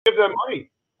that money.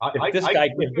 If this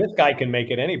guy can make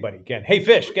it, anybody can. Hey,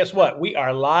 Fish, guess what? We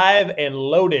are live and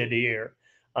loaded here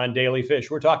on Daily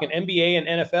Fish. We're talking NBA and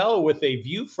NFL with a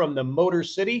view from the Motor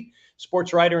City.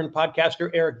 Sports writer and podcaster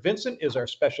Eric Vincent is our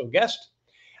special guest.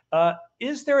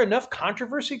 Is there enough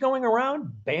controversy going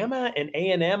around? Bama and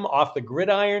A&M off the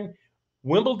gridiron,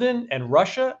 Wimbledon and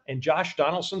Russia, and Josh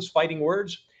Donaldson's fighting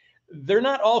words. They're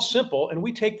not all simple, and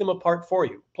we take them apart for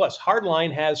you. Plus,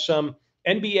 Hardline has some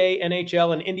NBA,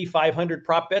 NHL, and Indy 500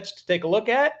 prop bets to take a look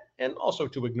at and also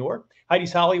to ignore.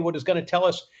 Heidi's Hollywood is going to tell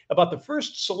us about the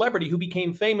first celebrity who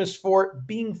became famous for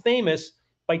being famous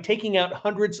by taking out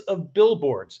hundreds of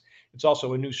billboards. It's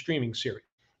also a new streaming series.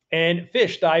 And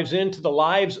Fish dives into the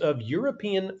lives of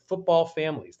European football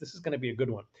families. This is going to be a good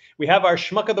one. We have our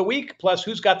Schmuck of the Week, plus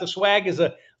Who's Got the Swag is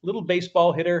a little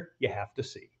baseball hitter you have to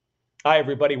see. Hi,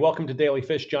 everybody. Welcome to Daily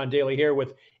Fish. John Daly here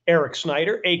with Eric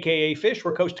Snyder, a.k.a. Fish.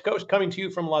 We're coast to coast, coming to you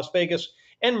from Las Vegas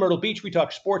and Myrtle Beach. We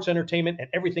talk sports, entertainment, and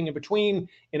everything in between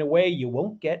in a way you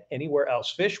won't get anywhere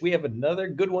else. Fish, we have another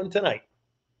good one tonight.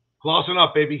 Close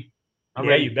enough, baby. I'm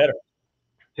ready. You better.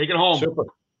 Take it home. Super.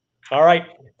 All right,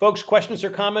 folks, questions or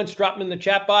comments, drop them in the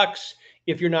chat box.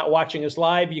 If you're not watching us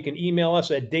live, you can email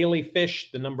us at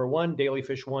dailyfish,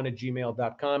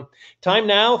 dailyfish1@gmail.com. Time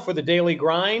now for the Daily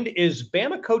Grind. Is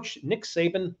Bama coach Nick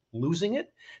Saban losing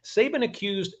it? Saban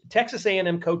accused Texas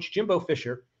A&M coach Jimbo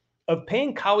Fisher of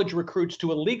paying college recruits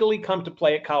to illegally come to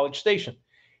play at College Station.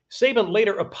 Saban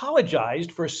later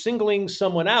apologized for singling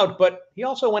someone out, but he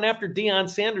also went after Deion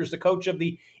Sanders, the coach of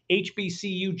the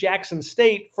HBCU Jackson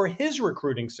State, for his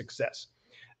recruiting success.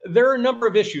 There are a number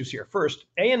of issues here. First,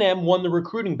 A&M won the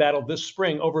recruiting battle this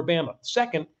spring over Bama.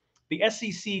 Second, the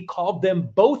SEC called them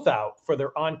both out for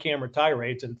their on-camera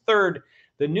tirades. And third,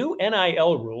 the new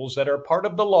NIL rules that are part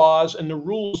of the laws and the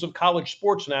rules of college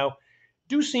sports now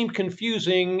do seem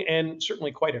confusing and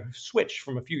certainly quite a switch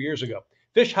from a few years ago.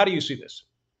 Fish, how do you see this?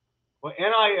 Well,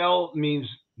 NIL means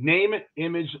name,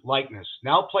 image, likeness.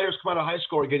 Now players come out of high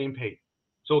school are getting paid.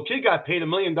 So a kid got paid $1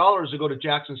 million to go to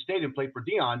Jackson State and play for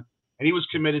Deion, and he was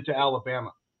committed to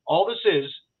Alabama. All this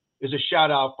is a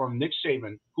shout out from Nick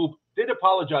Saban, who did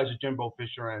apologize to Jimbo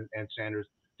Fisher and Sanders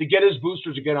to get his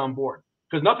boosters to get on board.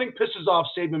 Because nothing pisses off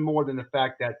Saban more than the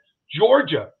fact that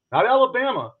Georgia, not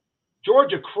Alabama,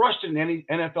 Georgia crushed an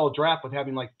NFL draft with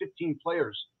having like 15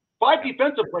 players, 5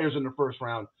 defensive players in the first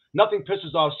round. Nothing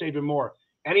pisses off Saban more.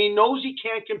 And he knows he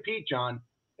can't compete, John,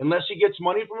 unless he gets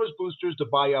money from his boosters to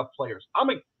buy up players.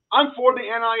 I'm for the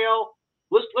NIL.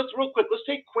 Let's real quick. Let's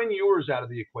take Quinn Ewers out of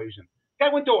the equation. Guy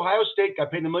went to Ohio State,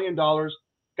 got paid $1 million,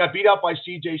 got beat out by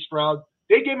C.J. Stroud.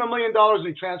 They gave him $1 million and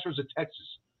he transfers to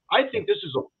Texas. I think this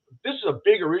is a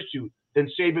bigger issue than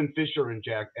Saban, Fisher, and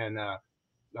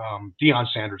Deion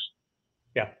Sanders.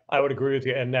 Yeah, I would agree with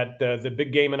you. And that the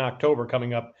big game in October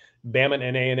coming up, Bama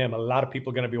and A&M. A lot of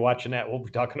people are going to be watching that. We'll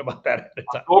be talking about that at the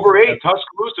time. Over 8,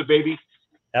 Tuscaloosa, baby.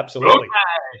 Absolutely. Okay.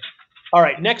 All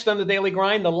right, next on the Daily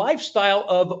Grind, the lifestyle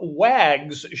of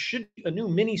wags should be a new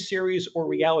mini-series or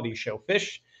reality show.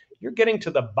 Fish, you're getting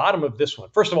to the bottom of this one.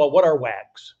 First of all, what are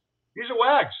wags? These are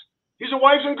wags. These are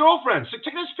wives and girlfriends. So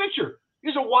take this picture.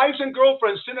 These are wives and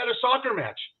girlfriends sitting at a soccer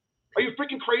match. Are you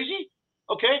freaking crazy?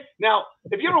 Okay. Now,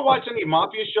 if you ever watch any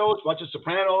mafia shows, watch The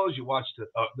Sopranos, you watch the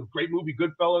great movie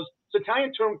Goodfellas, it's an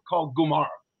Italian term called gumar.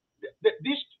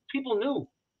 These people knew.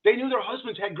 They knew their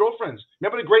husbands had girlfriends.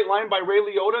 Remember the great line by Ray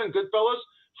Liotta in Goodfellas?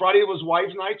 Friday was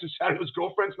wives' nights and Saturday was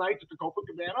girlfriends' nights at the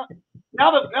Copacabana.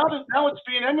 Now it's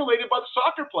being emulated by the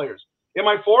soccer players. Am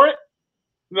I for it?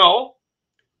 No.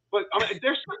 But I mean,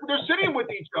 they're sitting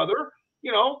with each other.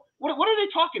 You know, what are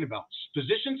they talking about?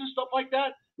 Positions and stuff like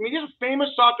that? I mean, these are famous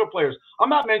soccer players. I'm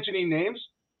not mentioning names.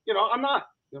 You know, I'm not.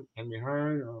 Henry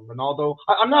Hearn, Ronaldo.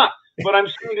 I'm not. But I'm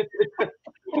saying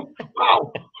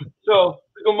wow. So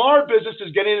the Gumar business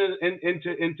is getting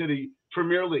into the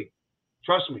Premier League.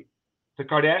 Trust me. The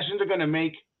Kardashians are going to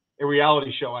make a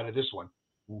reality show out of this one.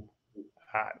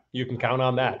 You can count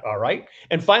on that. All right.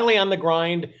 And finally on the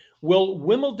grind, will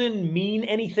Wimbledon mean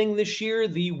anything this year?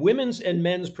 The women's and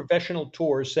men's professional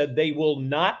tours said they will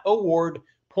not award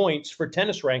points for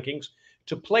tennis rankings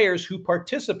to players who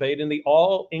participate in the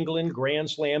All England Grand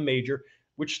Slam major,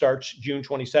 which starts June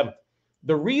 27th.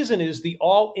 The reason is the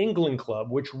All England Club,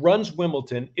 which runs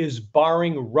Wimbledon, is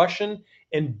barring Russian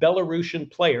and Belarusian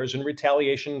players in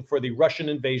retaliation for the Russian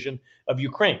invasion of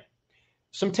Ukraine.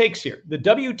 Some takes here. The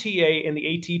WTA and the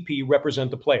ATP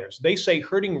represent the players. They say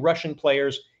hurting Russian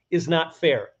players is not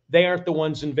fair. They aren't the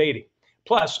ones invading.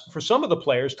 Plus, for some of the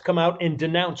players to come out and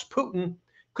denounce Putin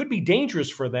could be dangerous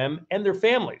for them and their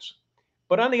families.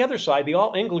 But on the other side, the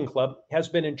All England Club has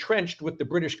been entrenched with the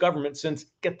British government since,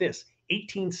 get this,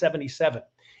 1877.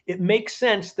 it makes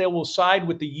sense they will side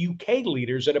with the UK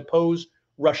leaders that oppose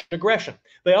Russian aggression.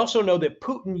 They also know that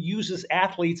Putin uses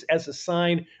athletes as a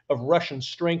sign of Russian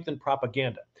strength and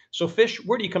propaganda. So, Fish,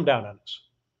 where do you come down on this?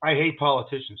 I hate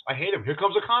politicians. I hate them. Here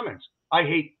comes the comments. I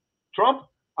hate Trump.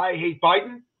 I hate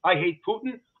Biden. I hate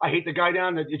Putin. I hate the guy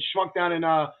down that it shrunk down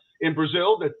in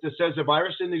Brazil that says the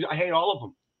virus. I hate all of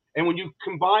them. And when you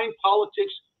combine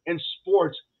politics and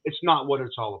sports, it's not what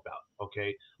it's all about.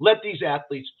 Okay, let these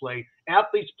athletes play.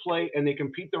 Athletes play and they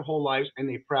compete their whole lives and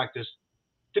they practice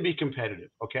to be competitive.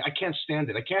 Okay, I can't stand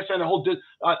it. I can't stand the whole.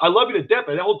 I love you to death,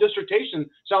 but that whole dissertation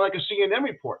sound like a CNN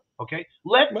report. Okay,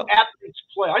 let athletes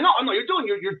play. I know you're doing.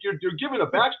 You're giving a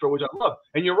backstory, which I love,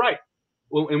 and you're right.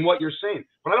 Well, in what you're saying,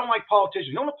 but I don't like politicians.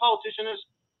 You know what a politician is?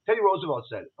 Teddy Roosevelt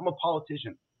said it. I'm a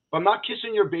politician. If I'm not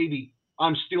kissing your baby,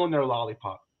 I'm stealing their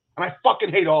lollipop, and I fucking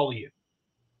hate all of you.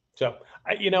 So,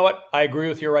 you know what? I agree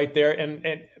with you right there.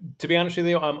 And to be honest with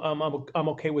you, I'm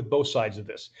okay with both sides of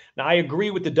this. Now, I agree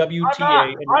with the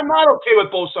WTA. I'm not okay with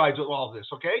both sides of all this.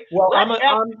 Okay. Well, I'm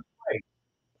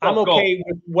okay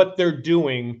with what they're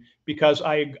doing because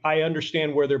I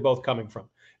understand where they're both coming from.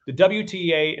 The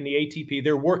WTA and the ATP,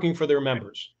 they're working for their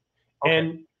members,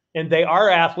 and they are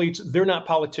athletes. They're not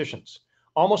politicians.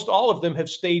 Almost all of them have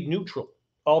stayed neutral,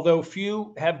 although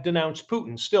few have denounced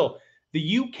Putin. Still,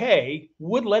 the UK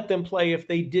would let them play if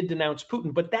they did denounce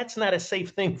Putin, but that's not a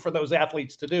safe thing for those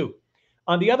athletes to do.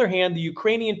 On the other hand, the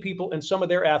Ukrainian people and some of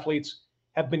their athletes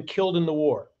have been killed in the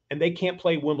war, and they can't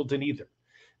play Wimbledon either.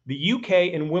 The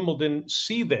UK and Wimbledon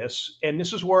see this, and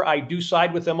this is where I do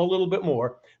side with them a little bit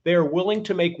more. They are willing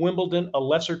to make Wimbledon a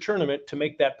lesser tournament to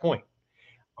make that point.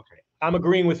 Okay, I'm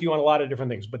agreeing with you on a lot of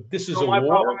different things, but this is a war. My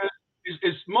problem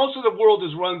is most of the world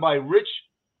is run by rich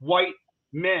white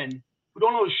men who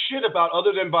don't know shit about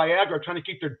other than Viagra, trying to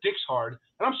keep their dicks hard.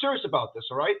 And I'm serious about this,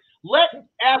 all right? Let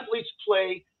athletes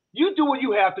play. You do what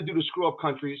you have to do to screw up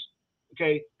countries,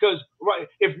 okay? Because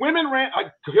if women ran,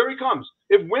 here he comes.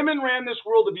 If women ran this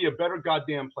world to be a better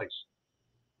goddamn place.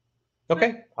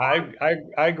 Okay, I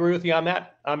agree with you on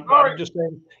that. I'm just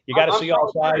saying you got to see all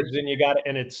sides,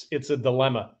 and it's a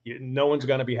dilemma. No one's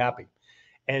going to be happy,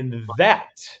 and that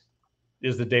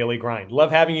is the Daily Grind.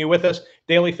 Love having you with us.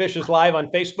 Daily Fish is live on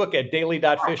Facebook at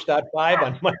daily.fish.5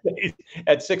 on Mondays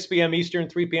at 6 p.m. Eastern,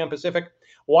 3 p.m. Pacific.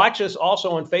 Watch us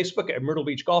also on Facebook at Myrtle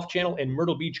Beach Golf Channel and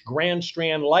Myrtle Beach Grand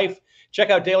Strand Life. Check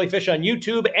out Daily Fish on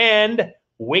YouTube and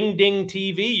Wingding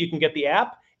TV. You can get the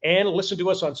app and listen to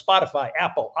us on Spotify,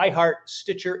 Apple, iHeart,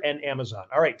 Stitcher, and Amazon.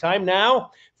 All right, time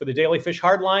now for the Daily Fish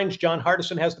Hardlines. John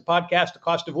Hardison has the podcast, The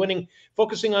Cost of Winning,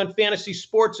 focusing on fantasy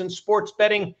sports and sports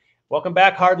betting. Welcome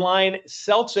back, Hardline.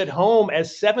 Celts at home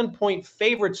as 7-point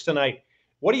favorites tonight.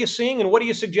 What are you seeing and what are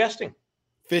you suggesting?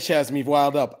 Fish has me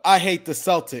wild up. I hate the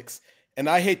Celtics, and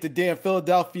I hate the damn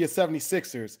Philadelphia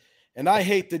 76ers, and I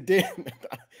hate the damn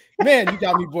 – man, you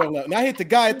got me boiling up. And I hate the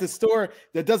guy at the store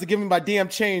that doesn't give me my damn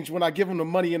change when I give him the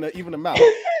money in an even amount. And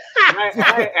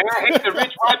I hate the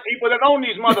rich white people that own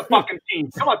these motherfucking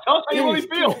teams. Come on, tell us how you really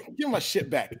feel. Give my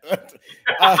shit back.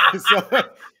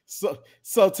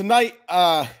 So tonight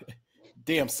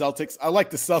damn Celtics. I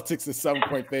like the Celtics as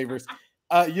 7-point favorites.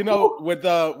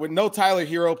 With no Tyler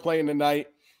Hero playing tonight,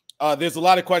 there's a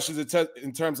lot of questions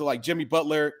in terms of like Jimmy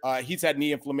Butler. He's had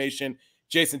knee inflammation.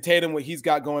 Jason Tatum, what he's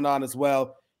got going on as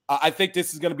well. I think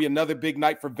this is going to be another big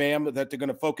night for Bam that they're going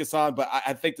to focus on, but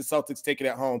I think the Celtics take it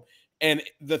at home. And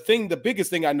the biggest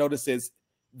thing I notice is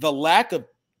the lack of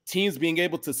teams being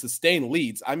able to sustain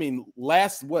leads. I mean,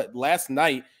 last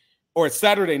night or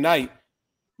Saturday night,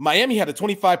 Miami had a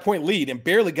 25-point lead and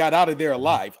barely got out of there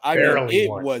alive. It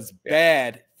was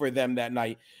bad for them that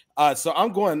night. So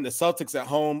I'm going the Celtics at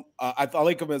home. I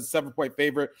like them as a 7-point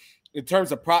favorite. In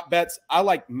terms of prop bets, I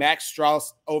like Max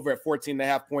Strus over at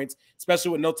 14.5 points,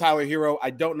 especially with no Tyler Hero.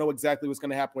 I don't know exactly what's going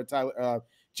to happen with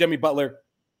Jimmy Butler.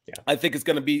 Yeah. I think it's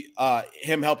going to be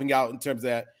him helping out in terms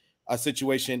of that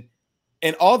situation.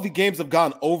 And all the games have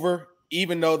gone over,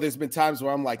 even though there's been times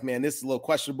where I'm like, man, this is a little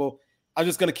questionable. I'm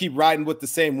just going to keep riding with the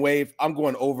same wave. I'm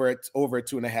going over at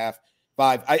 2.5,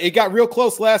 5. It got real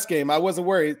close last game. I wasn't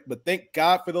worried, but thank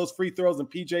God for those free throws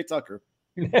and PJ Tucker.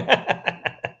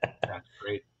 That's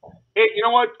great. Hey, you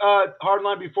know what,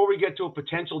 Hardline, before we get to a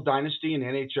potential dynasty in the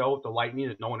NHL with the Lightning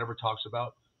that no one ever talks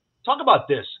about, talk about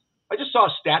this. I just saw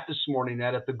a stat this morning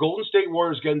that if the Golden State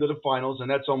Warriors get into the finals, and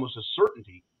that's almost a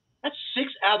certainty, that's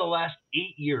 6 out of the last 8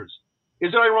 years.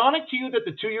 Is it ironic to you that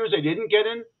the 2 years they didn't get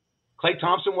in, Klay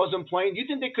Thompson wasn't playing? Do you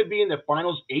think they could be in the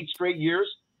finals 8 straight years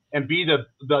and be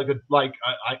like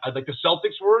the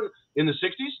Celtics were in the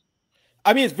 60s?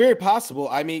 I mean, it's very possible.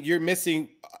 I mean, you're missing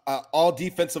all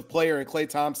defensive player in Klay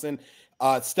Thompson.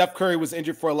 Steph Curry was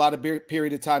injured for a lot of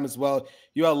period of time as well.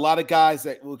 You have a lot of guys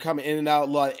that will come in and out,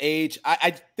 a lot of age.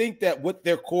 I think that with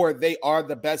their core, they are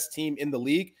the best team in the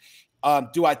league.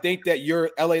 Do I think that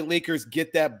your LA Lakers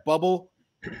get that bubble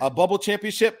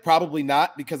championship? Probably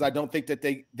not, because I don't think that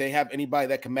they have anybody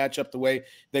that can match up the way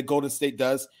that Golden State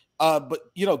does. But,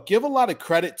 give a lot of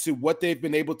credit to what they've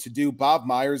been able to do, Bob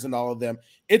Myers and all of them.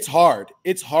 It's hard.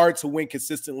 It's hard to win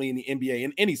consistently in the NBA,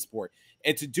 in any sport.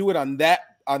 And to do it on that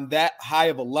high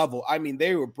of a level, I mean,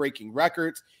 they were breaking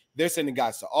records. They're sending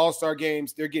guys to all-star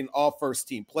games. They're getting all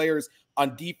first-team players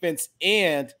on defense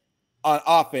and on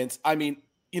offense. I mean,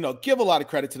 give a lot of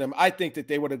credit to them. I think that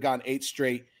they would have gone 8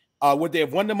 straight. Would they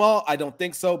have won them all? I don't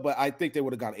think so, but I think they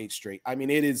would have gone 8 straight. I mean,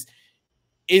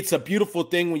 it's a beautiful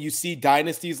thing when you see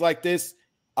dynasties like this.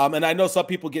 And I know some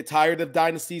people get tired of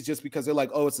dynasties just because they're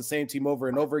like, oh, it's the same team over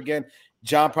and over again.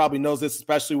 John probably knows this,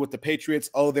 especially with the Patriots.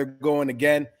 Oh, they're going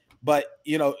again. But,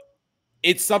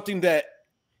 it's something that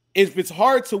if it's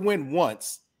hard to win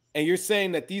once and you're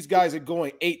saying that these guys are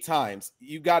going 8 times,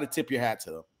 you got to tip your hat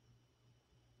to them.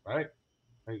 Right.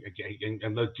 And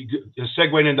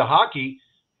segueing into hockey,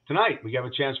 tonight we have a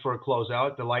chance for a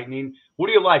closeout. The Lightning. What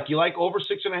do you like? You like over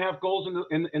 6.5 goals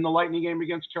in the Lightning game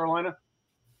against Carolina?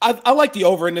 I like the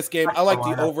over in this game. I like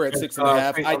the over at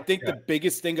 6.5. I think the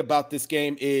biggest thing about this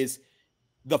game is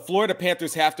the Florida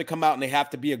Panthers have to come out and they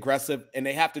have to be aggressive and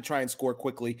they have to try and score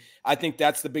quickly. I think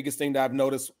that's the biggest thing that I've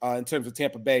noticed in terms of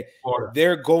Tampa Bay. Florida.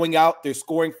 They're going out, they're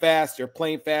scoring fast, they're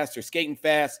playing fast, they're skating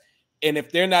fast. And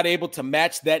if they're not able to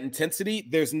match that intensity,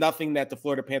 there's nothing that the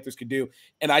Florida Panthers could do.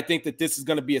 And I think that this is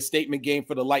going to be a statement game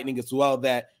for the Lightning as well,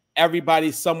 that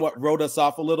everybody somewhat wrote us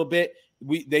off a little bit.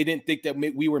 They didn't think that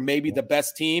we were maybe the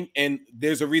best team. And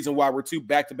there's a reason why we're 2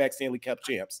 back-to-back Stanley Cup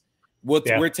champs.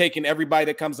 We're taking everybody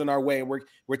that comes in our way, and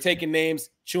we're taking names,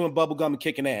 chewing bubblegum, and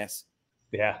kicking ass.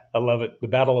 Yeah, I love it. The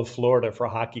Battle of Florida for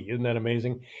hockey. Isn't that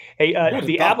amazing? Hey,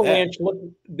 the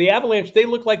Avalanche, they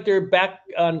look like they're back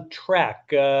on track.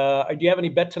 Do you have any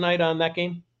bet tonight on that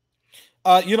game?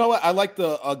 You know what? I like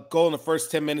the goal in the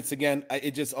first 10 minutes again.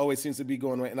 It just always seems to be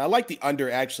going right. And I like the under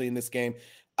actually in this game.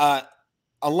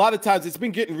 A lot of times it's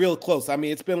been getting real close. I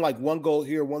mean, it's been like 1 goal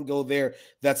here, 1 goal there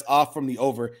that's off from the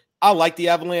over. I like the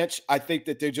Avalanche. I think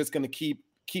that they're just going to keep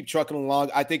trucking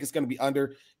along. I think it's going to be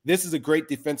under. This is a great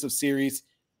defensive series.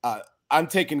 I'm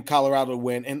taking Colorado to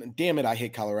win. And damn it, I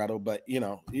hate Colorado, but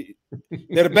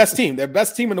they're the best team. They're the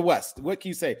best team in the West. What can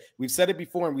you say? We've said it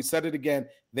before and we said it again.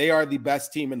 They are the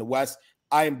best team in the West.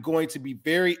 I am going to be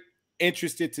very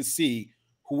interested to see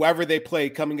whoever they play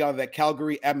coming out of that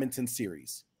Calgary-Edmonton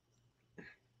series.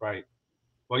 Right.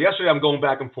 Well, yesterday I'm going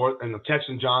back and forth, and I'm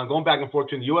texting John, going back and forth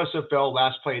between the USFL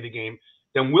last play of the game,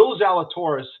 then Will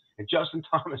Zalatoris and Justin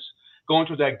Thomas going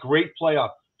through that great playoff.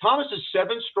 Thomas is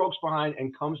 7 strokes behind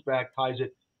and comes back, ties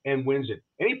it, and wins it.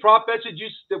 Any prop bets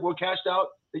that were cashed out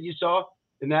that you saw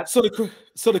in that? So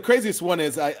the craziest one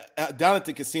is down at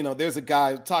the casino, there's a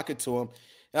guy talking to him,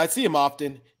 and I see him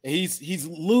often, and he's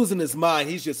losing his mind.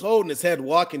 He's just holding his head,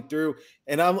 walking through,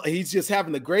 and he's just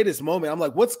having the greatest moment. I'm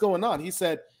like, what's going on? He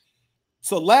said,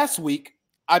 so last week,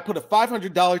 I put a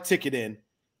 $500 ticket in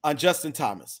on Justin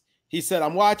Thomas. He said,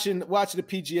 I'm watching the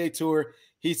PGA Tour.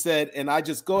 He said, and I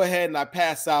just go ahead and I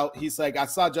pass out. He's like, I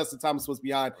saw Justin Thomas was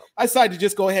behind. I decided to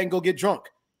just go ahead and go get drunk.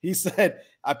 He said,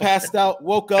 I passed out,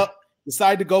 woke up,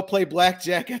 decided to go play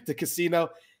blackjack at the casino.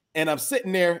 And I'm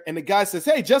sitting there, and the guy says,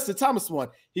 hey, Justin Thomas won.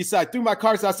 He said, I threw my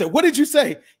cards out. I said, what did you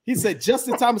say? He said,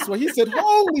 Justin Thomas won. He said,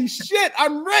 holy shit,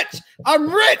 I'm rich.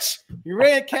 I'm rich. He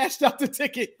ran, cashed out the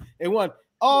ticket, and won.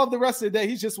 All the rest of the day,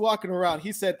 he's just walking around.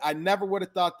 He said, I never would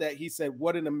have thought that. He said,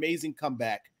 what an amazing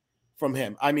comeback from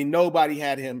him. I mean, nobody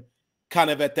had him kind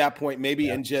of at that point,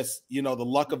 maybe, and just, the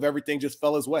luck of everything just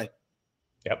fell his way.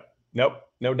 Yep. Nope.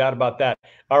 No doubt about that.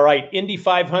 All right. Indy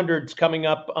 500's coming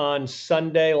up on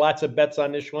Sunday. Lots of bets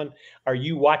on this one. Are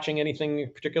you watching anything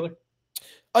in particular?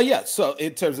 Oh, yeah. So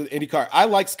in terms of IndyCar, I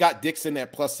like Scott Dixon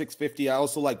at plus 650. I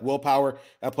also like Will Power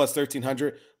at plus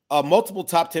 1300. Multiple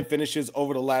top 10 finishes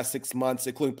over the last 6 months,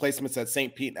 including placements at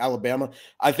St. Pete, Alabama.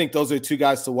 I think those are 2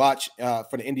 guys to watch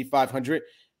for the Indy 500.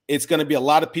 It's going to be a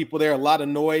lot of people there, a lot of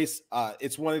noise.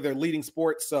 It's one of their leading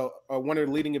sports, so one of their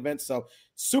leading events. So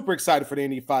super excited for the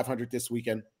Indy 500 this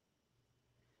weekend.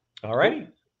 All righty.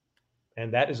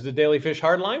 And that is the Daily Fish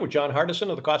Hardline with John Hardison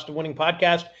of the Cost of Winning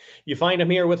podcast. You find him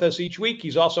here with us each week.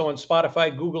 He's also on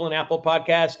Spotify, Google, and Apple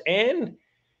Podcast, and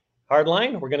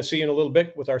Hardline. We're going to see you in a little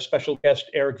bit with our special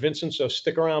guest, Eric Vincent. So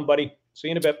stick around, buddy. See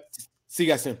you in a bit. See you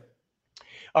guys soon.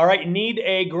 All right, need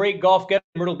a great golf get?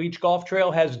 Myrtle Beach Golf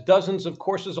Trail has dozens of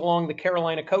courses along the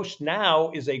Carolina coast.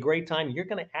 Now is a great time. You're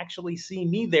going to actually see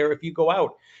me there if you go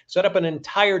out. Set up an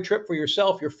entire trip for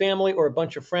yourself, your family, or a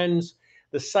bunch of friends.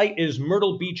 The site is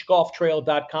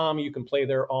myrtlebeachgolftrail.com. You can play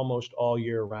there almost all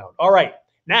year round. All right,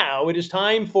 now it is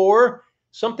time for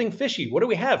something fishy. What do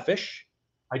we have, Fish?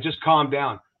 I just calmed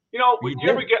down. You know, I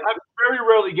very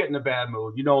rarely get in a bad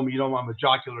mood. You know me, I'm a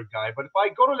jocular guy. But if I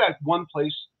go to that one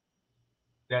place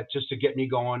that just to get me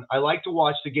going, I like to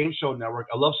watch the Game Show Network.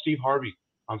 I love Steve Harvey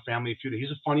on Family Feud. He's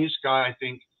the funniest guy. I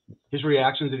think his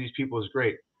reaction to these people is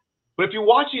great. But if you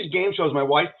watch these game shows, my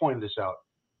wife pointed this out,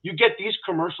 you get these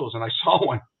commercials, and I saw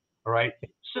one, all right?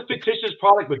 It's a fictitious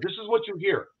product, but this is what you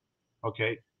hear,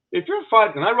 okay? If you're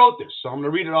fighting, and I wrote this, so I'm going to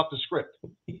read it off the script.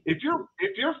 If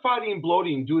you're fighting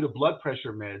bloating due to blood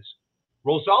pressure meds,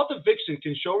 Rosalta Vixen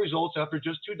can show results after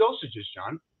just 2 dosages,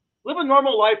 John. Live a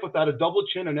normal life without a double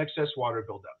chin and excess water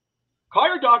buildup. Call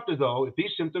your doctor, though, if these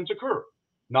symptoms occur.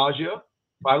 Nausea,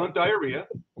 violent diarrhea,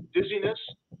 dizziness,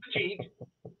 fatigue,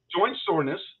 joint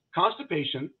soreness,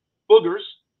 constipation, boogers,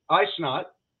 eye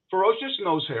snot, ferocious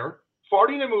nose hair,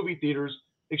 farting in movie theaters,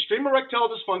 extreme erectile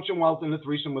dysfunction while in a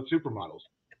threesome with supermodels.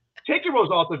 Taking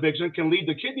Rosalta Vixen can lead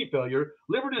to kidney failure,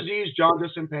 liver disease,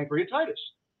 jaundice, and pancreatitis.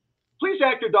 Please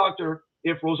ask your doctor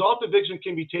if Rosalta Vixen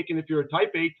can be taken if you're a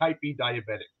type A, type B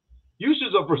diabetic.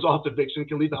 Uses of Rosalta Vixen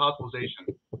can lead to hospitalization.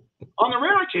 On the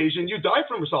rare occasion you die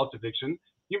from Rosalta Vixen,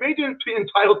 you may be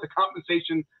entitled to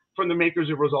compensation from the makers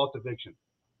of Rosalta Vixen.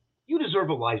 You deserve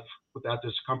a life without the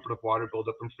discomfort of water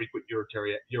buildup from frequent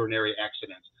urinary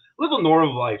accidents. Live a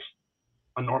normal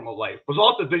life.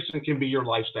 Rosalta Vixen can be your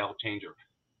lifestyle changer.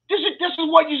 This is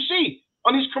what you see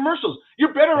on these commercials.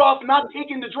 You're better off not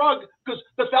taking the drug because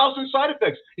the 1,000 side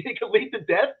effects. It could lead to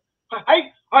death.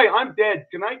 Hi, I'm dead.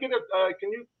 Can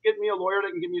you get me a lawyer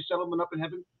that can give me a settlement up in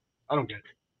heaven? I don't get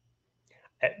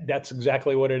it. That's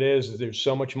exactly what it is. There's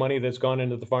so much money that's gone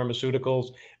into the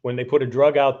pharmaceuticals. When they put a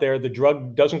drug out there, the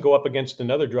drug doesn't go up against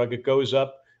another drug. It goes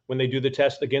up when they do the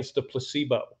test against the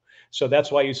placebo. So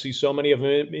that's why you see so many of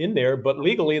them in there. But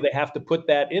legally, they have to put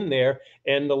that in there.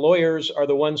 And the lawyers are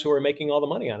the ones who are making all the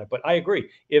money on it. But I agree.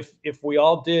 If we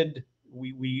all did,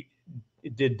 we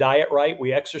did diet right,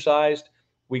 we exercised,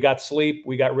 we got sleep,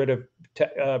 we got rid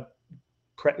of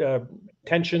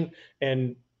tension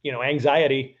and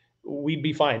anxiety, we'd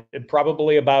be fine.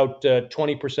 Probably about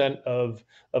 20% of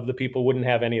the people wouldn't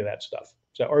have any of that stuff.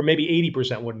 So, or maybe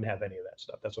 80% wouldn't have any of that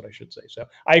stuff. That's what I should say. So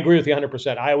I agree with you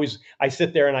 100%. I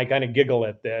sit there and I kind of giggle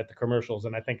at the commercials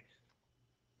and I think,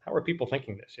 how are people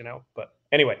thinking this, But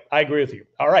anyway, I agree with you.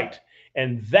 All right.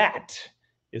 And that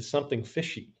is something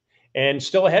fishy. And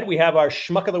still ahead, we have our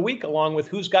Schmuck of the Week along with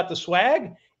Who's Got the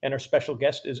Swag? And our special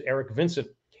guest is Eric Vincent.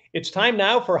 It's time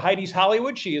now for Heidi's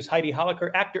Hollywood. She is Heidi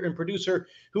Holliker, actor and producer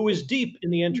who is deep in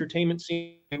the entertainment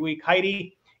scene every week.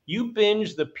 Heidi, you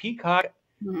binged the Peacock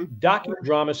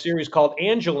docudrama series called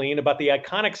Angeline about the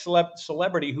iconic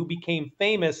celebrity who became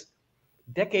famous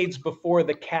decades before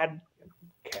the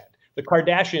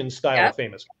Kardashian style of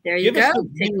famous. There you go.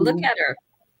 Take a look at her.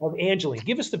 Of Angeline.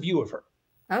 Give us the view of her.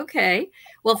 Okay.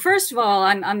 Well, first of all,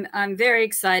 I'm very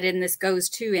excited, and this goes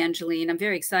to Angeline. I'm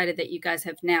very excited that you guys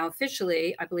have now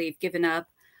officially, I believe, given up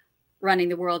running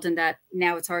the world and that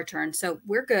now it's our turn. So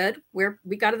we're good.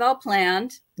 We got it all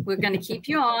planned. We're going to keep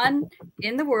you on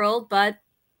in the world, but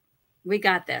we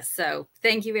got this. So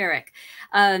thank you, Eric.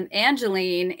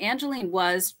 Angeline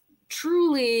was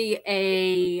truly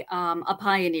a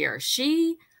pioneer.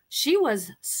 She was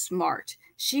smart.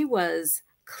 She was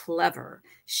clever.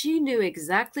 She knew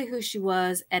exactly who she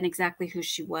was and exactly who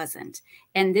she wasn't.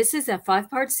 And this is a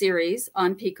 5-part series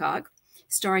on Peacock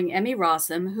starring Emmy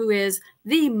Rossum, who is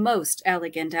the most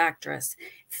elegant actress,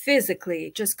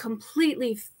 physically, just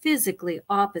completely physically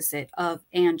opposite of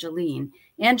Angeline.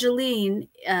 Angeline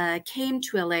came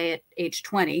to LA at age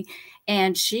 20,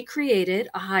 and she created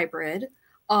a hybrid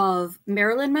of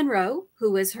Marilyn Monroe,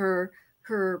 who was her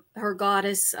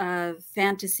goddess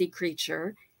fantasy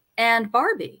creature, and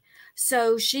Barbie.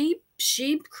 So she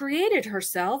created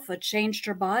herself, changed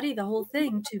her body, the whole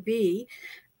thing to be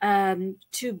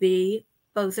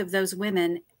both of those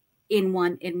women in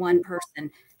one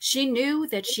person. She knew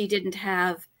that she didn't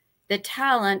have the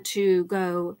talent to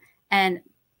go and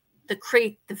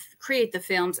create the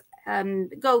films,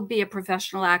 go be a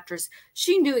professional actress.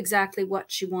 She knew exactly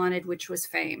what she wanted, which was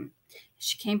fame.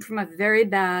 She came from a very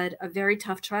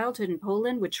tough childhood in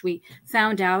Poland, which we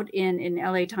found out in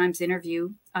LA Times interview,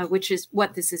 which is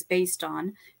what this is based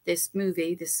on, this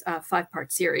movie, this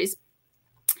 5-part series.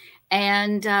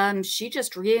 And she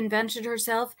just reinvented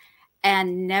herself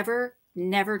and never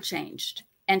changed.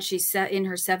 and she's set in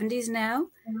her 70s now.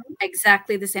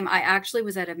 Exactly the same. I actually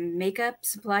was at a makeup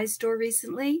supply store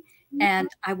recently, and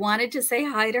I wanted to say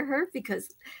hi to her because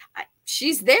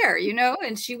she's there, you know,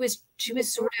 and she was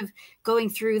sort of going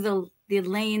through the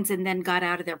lanes and then got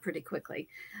out of there pretty quickly.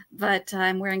 But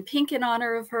I'm wearing pink in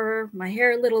honor of her, my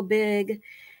hair a little big.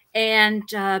 And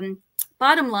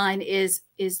bottom line is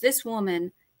this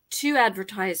woman, to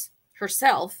advertise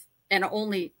herself and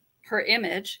only her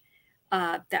image,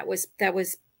 that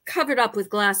was covered up with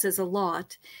glasses a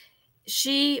lot,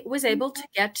 she was able to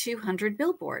get 200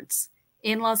 billboards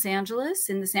in Los Angeles,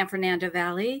 in the San Fernando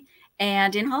Valley,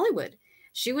 and in Hollywood.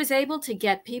 She was able to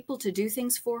get people to do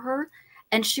things for her.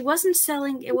 And she wasn't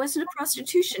selling, it wasn't a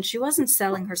prostitution. She wasn't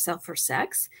selling herself for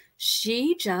sex.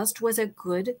 She just was a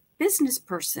good business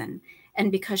person.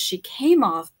 And because she came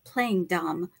off playing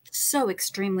dumb so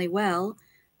extremely well,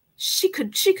 she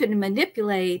could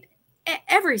manipulate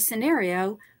every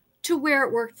scenario to where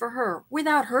it worked for her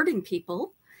without hurting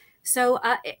people. So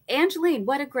Angelyne,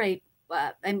 what a great,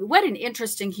 and what an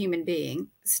interesting human being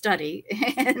study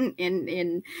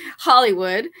in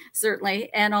Hollywood,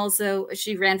 certainly. And also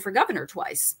she ran for governor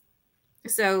twice.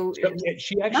 So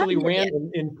she actually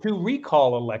ran in 2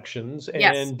 recall elections. And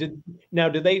yes. Did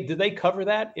they cover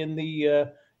that in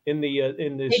the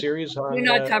series? They do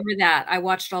not cover that. I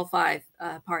watched all 5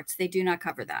 parts. They do not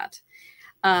cover that.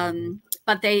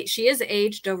 But she is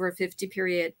aged over a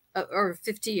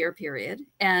 50-year period,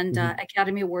 and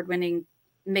Academy Award winning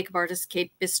makeup artist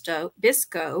Kate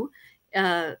Biscoe,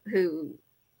 who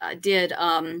did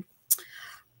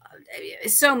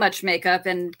so much makeup,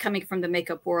 and coming from the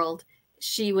makeup world,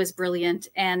 she was brilliant,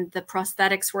 and the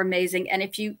prosthetics were amazing. And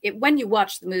when you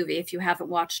watch the movie, if you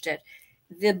haven't watched it,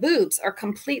 the boobs are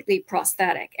completely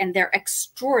prosthetic and they're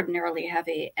extraordinarily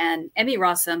heavy. And Emmy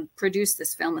Rossum produced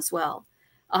this film as well,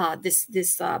 this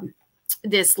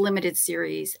limited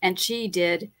series, and she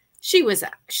was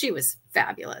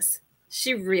fabulous.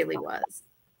 She really was.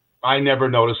 I never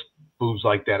noticed boobs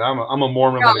like that. I'm a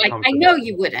Mormon. No, I know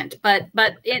you wouldn't, but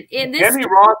in this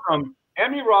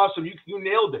Emmy Rossum, you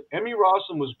nailed it. Emmy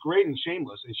Rossum was great in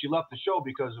Shameless, and she left the show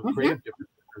because of creative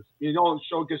differences. You know, the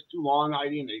show gets too long,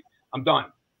 Heidi, and I'm done.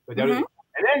 But and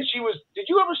then she was. Did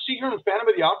you ever see her in Phantom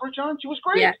of the Opera, John? She was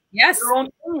great. Yeah. Yes. Her own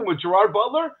team with Gerard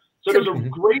Butler. So there's a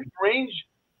great range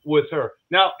with her.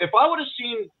 Now, if I would have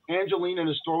seen Angelyne in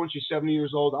a store when she's 70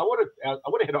 years old, I would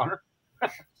have hit on her.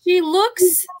 She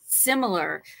looks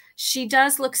similar. She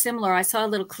does look similar. I saw a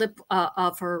little clip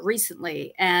of her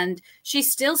recently, and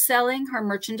she's still selling her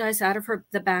merchandise out of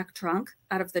the back trunk,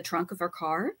 out of the trunk of her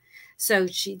car. So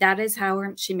that is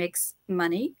how she makes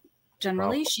money.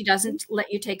 Generally, wow. She doesn't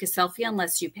let you take a selfie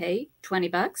unless you pay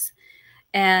 $20.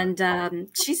 And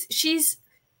she's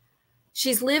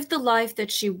lived the life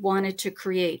that she wanted to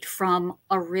create from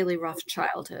a really rough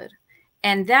childhood.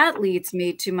 And that leads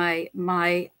me to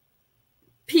my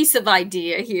piece of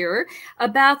idea here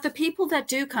about the people that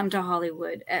do come to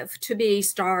Hollywood to be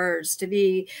stars, to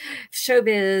be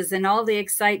showbiz and all the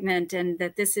excitement, and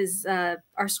that this is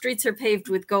our streets are paved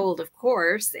with gold, of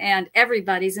course, and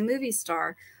everybody's a movie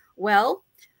star. Well,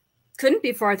 couldn't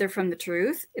be farther from the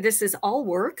truth. This is all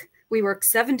work. We work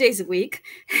 7 days a week.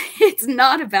 It's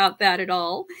not about that at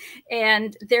all.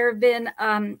 And there have been,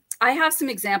 I have some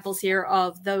examples here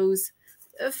of those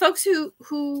folks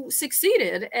who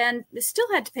succeeded and still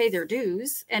had to pay their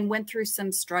dues and went through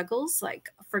some struggles. Like,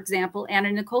 for example,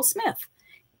 Anna Nicole Smith.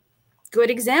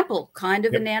 Good example, kind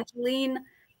of an Angelyne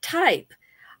type.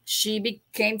 She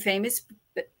became famous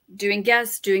doing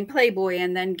Playboy,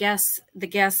 and then the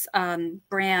Guess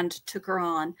brand took her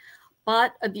on.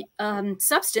 But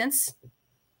substance,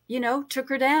 took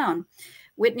her down.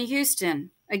 Whitney Houston,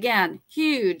 again,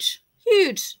 huge,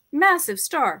 massive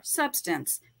star,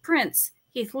 substance. Prince,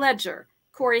 Heath Ledger,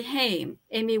 Corey Haim,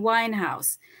 Amy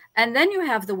Winehouse. And then you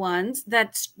have the ones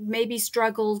that maybe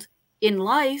struggled in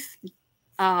life.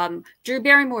 Drew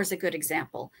Barrymore is a good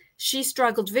example. She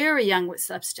struggled very young with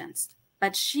substance,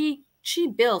 but she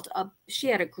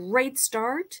had a great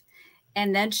start.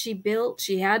 And then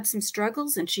she had some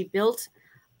struggles, and she built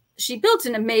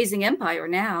an amazing empire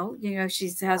now. She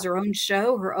has her own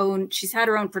show, she's had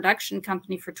her own production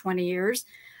company for 20 years.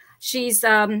 She's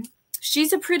a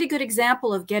pretty good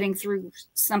example of getting through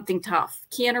something tough.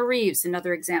 Keanu Reeves,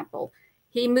 another example.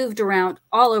 He moved around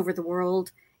all over the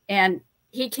world, and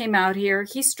he came out here,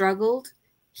 he struggled,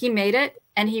 he made it,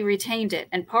 and he retained it.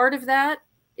 And part of that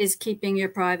is keeping your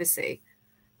privacy.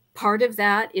 Part of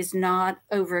that is not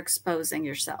overexposing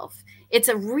yourself. It's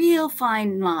a real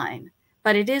fine line,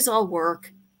 but it is all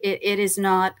work. It is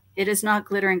not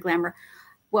glitter and glamour.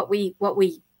 What we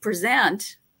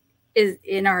present is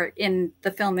in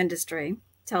the film industry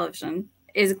television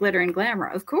is glitter and glamour.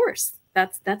 Of course,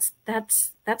 that's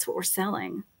what we're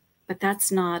selling, but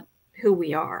that's not who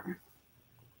we are.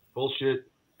 Bullshit.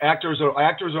 Actors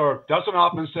are. Dustin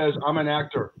Hoffman says, "I'm an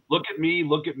actor. Look at me,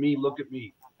 look at me, look at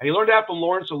me." And he learned that from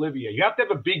Laurence Olivier. You have to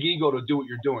have a big ego to do what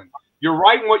you're doing. You're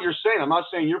right in what you're saying. I'm not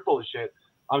saying you're full of shit.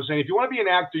 I'm saying if you want to be an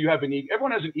actor, you have an ego.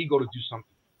 Everyone has an ego to do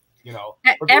something, you know.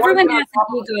 Everyone has an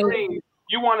ego. Screen,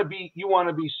 you want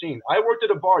to be seen. I worked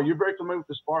at a bar. You're very familiar with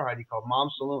this bar, Heidi, called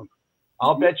Mom's Saloon.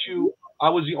 I'll bet you I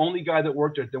was the only guy that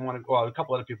worked there. Didn't want to go out. A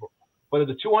couple other people, but of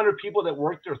the 200 people that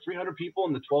worked there, 300 people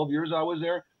in the 12 years I was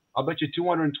there, I'll bet you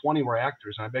 220 were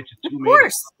actors, and I bet you 2 Of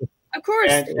course, of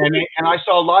course. And I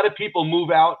saw a lot of people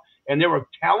move out, and they were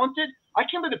talented. I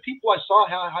can't believe the people I saw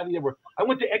how they were. I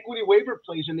went to Equity Waiver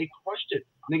Plays, and they crushed it.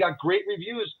 And they got great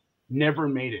reviews. Never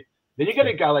made it. Then you got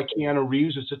a guy like Keanu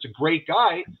Reeves, who's such a great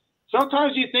guy.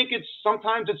 Sometimes you think it's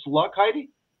luck, Heidi.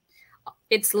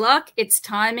 It's luck, it's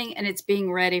timing, and it's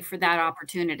being ready for that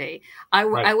opportunity. I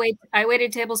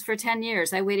waited tables for 10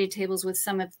 years. I waited tables with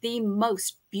some of the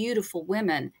most beautiful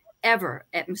women ever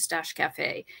at Mustache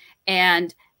Cafe,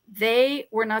 and they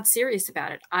were not serious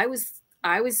about it. I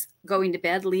was going to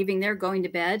bed, leaving there, going to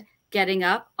bed, getting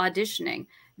up, auditioning.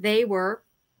 They were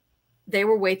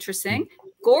waitressing,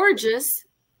 gorgeous,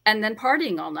 and then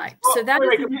partying all night. Well, so that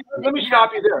let me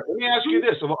stop you there. Let me ask you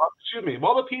this. Excuse me. Of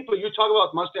all the people you talk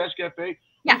about Mustache Cafe,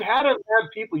 you've had to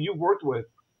have people you've worked with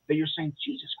that you're saying,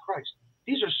 Jesus Christ,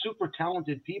 these are super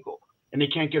talented people, and they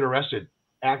can't get arrested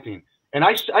acting. And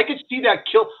I could see that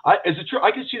kill. Is it true?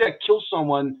 I could see that kill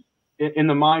someone in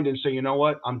the mind and say, you know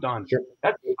what, I'm done. Sure.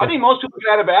 I think most people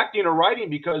get out of acting or writing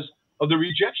because of the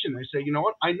rejection. They say, you know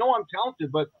what, I know I'm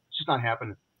talented, but it's just not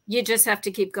happening. You just have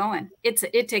to keep going.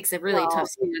 It takes a really tough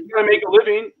season. You got to make a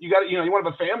living. You want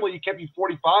to have a family. You can't be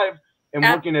 45 and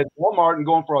working at Walmart and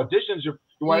going for auditions. Your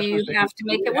wife's you have to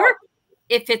make it work.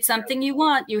 If it's something you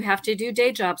want, you have to do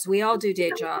day jobs. We all do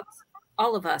day jobs.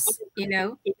 All of us,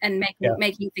 and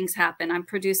making things happen. I'm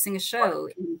producing a show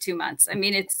in 2 months. I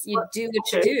mean, you do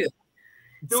what you do.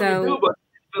 But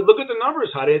look at the numbers,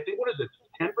 Heidi. I think, what is it?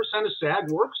 10% of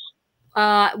SAG works?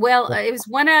 Well, it was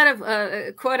one out of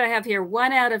a quote I have here.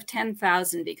 1 out of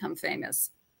 10,000 become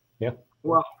famous. Yeah.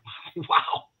 Well,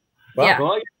 wow. Yeah.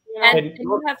 Well,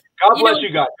 God bless you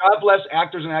guys. God bless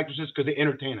actors and actresses because they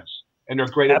entertain us and they're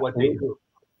great at what they do.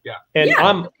 Yeah. And they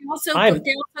also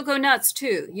go nuts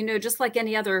too. Just like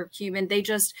any other human,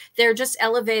 they're just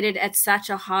elevated at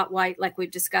such a hot white, like we've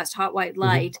discussed, hot white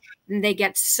light, and they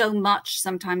get so much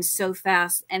sometimes so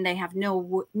fast, and they have no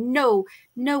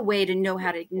way to know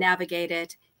how to navigate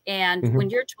it. And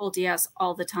when you're told yes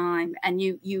all the time, and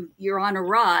you're on a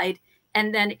ride,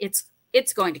 and then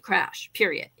it's going to crash.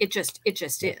 Period. It just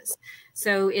is.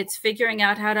 So it's figuring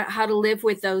out how to live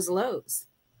with those lows.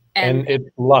 And it's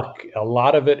luck. A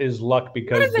lot of it is luck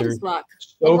because there's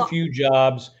so few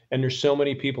jobs and there's so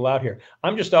many people out here.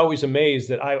 I'm just always amazed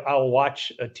that I'll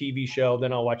watch a TV show,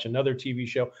 then I'll watch another TV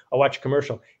show, I'll watch a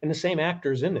commercial, and the same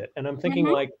actor's in it. And I'm thinking,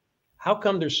 like, how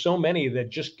come there's so many that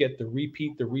just get the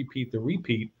repeat?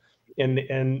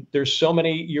 And there's so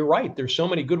many, you're right, there's so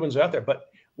many good ones out there. But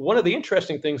one of the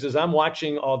interesting things is I'm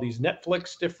watching all these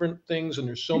Netflix different things, and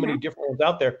there's so many different ones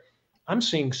out there. I'm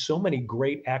seeing so many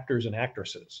great actors and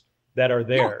actresses that are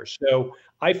there. Yeah. So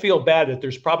I feel bad that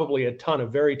there's probably a ton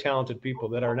of very talented people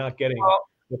that are not getting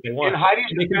what they want. In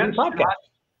Heidi's defense,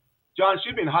 John,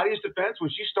 in Heidi's defense,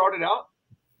 when she started out,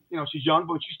 she's young,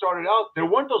 but when she started out, there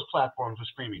weren't those platforms for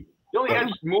streaming. They only had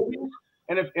movies,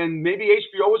 and maybe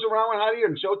HBO was around with Heidi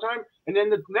and Showtime, and then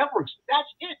the networks. That's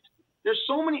it. There's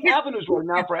so many avenues right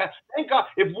now for. Thank God.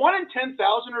 If 1 in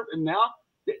 10,000 are now,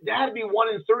 that had to be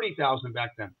 1 in 30,000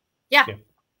 back then.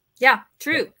 Yeah,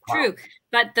 true.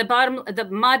 But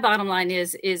my bottom line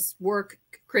is work,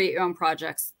 create your own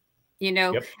projects.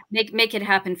 Make it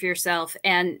happen for yourself.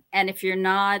 And if you're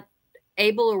not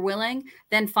able or willing,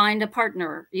 then find a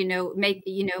partner. Make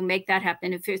that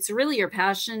happen. If it's really your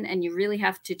passion and you really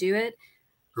have to do it,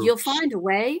 you'll find a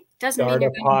way. Doesn't mean you're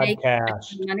going to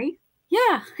make money.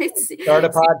 Yeah, start a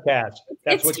podcast.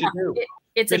 That's what tough. You do.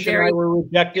 It's Fish and I were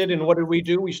rejected, and what did we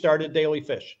do? We started Daily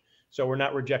Fish, so we're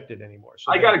not rejected anymore.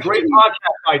 So I got a great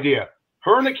podcast idea.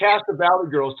 Her and the cast of Valley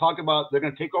Girls talk about they're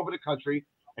going to take over the country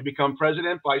and become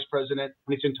president, vice president,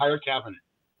 and its entire cabinet.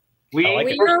 We're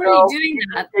already doing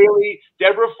that. Haley,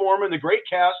 Deborah Foreman, the great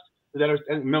cast that are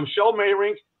and Michelle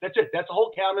Mayrink. That's it. That's the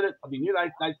whole cabinet of the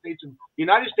United States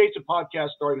of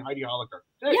podcast starring Heidi Holliker.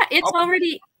 Yeah,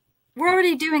 we're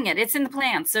already doing it. It's in the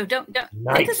plan. So don't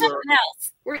think of something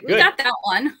else. We got that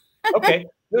one. Okay,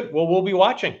 good. Well, we'll be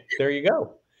watching. There you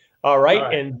go. All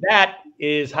right. And that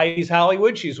is Heidi's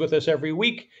Hollywood. She's with us every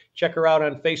week. Check her out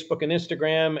on Facebook and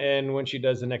Instagram, and when she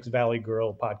does the next Valley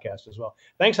Girl podcast as well.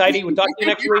 Thanks, Heidi. We'll talk to you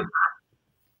next week.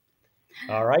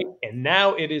 All right. And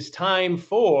now it is time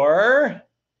for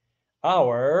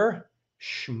our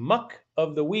schmuck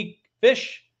of the week.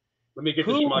 Fish. Let me get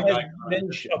the schmuck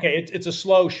icon. Okay, it's a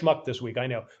slow schmuck this week. I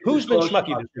know. Who's been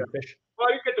schmucky this week, Fish?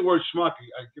 Well, you get the word schmuck.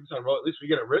 At least we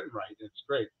get it written right. It's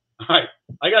great. All right.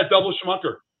 I got a double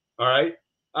schmucker. All right.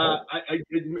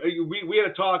 We had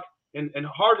a talk and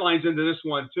hard lines into this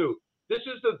one too. These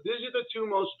are the two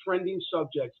most trending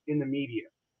subjects in the media.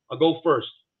 I'll go first.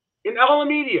 In all the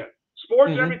media,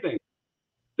 sports and everything.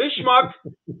 This schmuck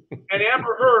and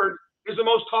Amber Heard is the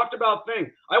most talked about thing.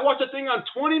 I watched a thing on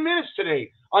 20 Minutes today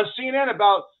on CNN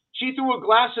about she threw a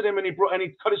glass at him and he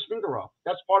cut his finger off.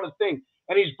 That's part of the thing.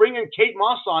 And he's bringing Kate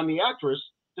Moss on, the actress,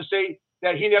 to say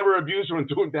that he never abused her and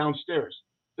threw him downstairs.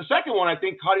 The second one, I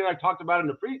think Cody and I talked about in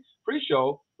the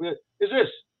pre-show, is this.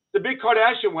 The big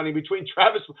Kardashian wedding between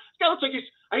Travis. This guy looks like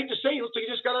I hate to say, he looks like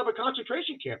he just got out of a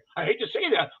concentration camp. I hate to say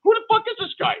that. Who the fuck is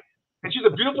this guy? And she's a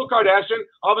beautiful Kardashian.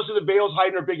 Obviously, the veil's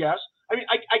hiding her big ass. I mean,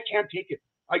 I can't take it.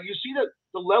 You see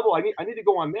the level. I need to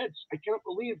go on meds. I can't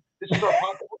believe this is our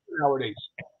pop culture nowadays.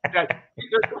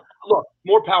 Look,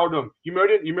 more power to him. You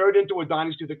married into a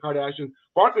dynasty, the Kardashians.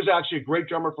 Mark was actually a great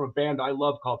drummer for a band I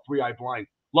love called 3 Eye Blind.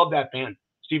 Love that band.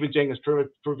 Stephen Jenkins,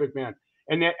 terrific man.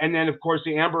 And then of course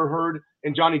the Amber Heard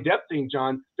and Johnny Depp thing,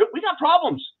 John. We got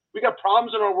problems. We got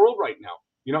problems in our world right now.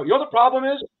 You know the problem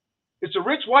is? It's the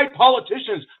rich white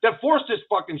politicians that forced this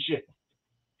fucking shit.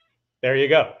 There you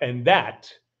go. And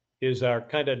that is our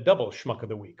kind of double schmuck of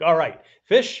the week. All right,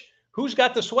 Fish, who's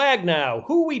got the swag now?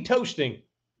 Who are we toasting?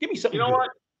 Give me something. You know good.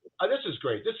 what? This is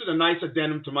great. This is a nice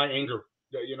addendum to my anger.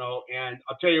 And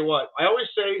I'll tell you what. I always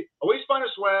say, always find a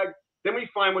swag, then we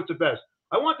find what's the best.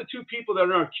 I want the two people that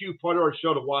are on Q part of our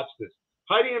show to watch this.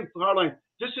 Heidi and Caroline,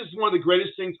 this is one of the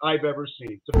greatest things I've ever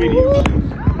seen. It's a video.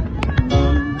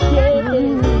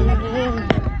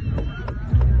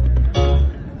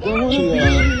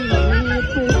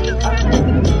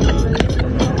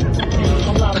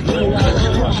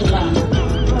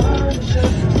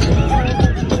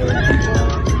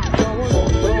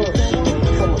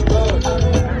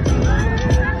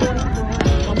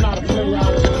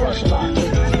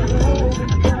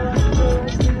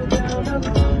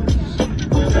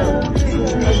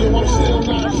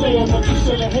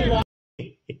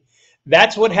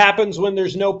 That's what happens when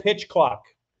there's no pitch clock.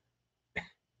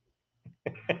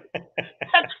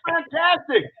 That's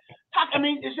fantastic. I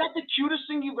mean, is that the cutest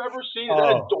thing you've ever seen? Is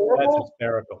that adorable? That's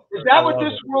hysterical. Is that what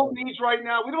this world needs right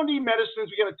now? We don't need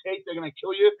medicines we got to take. They're going to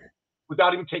kill you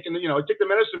without even taking take the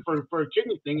medicine for a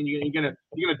kidney thing, and you're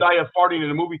gonna die of farting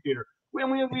in a movie theater.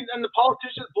 And the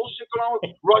politicians bullshit going on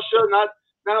with Russia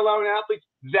not allowing athletes.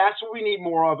 That's what we need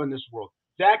more of in this world.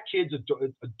 That kid's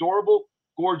adorable,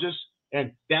 gorgeous,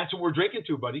 and that's what we're drinking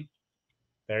to, buddy.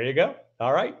 There you go.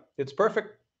 All right, it's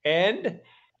perfect. And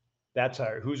that's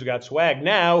our Who's Got Swag.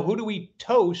 Now, who do we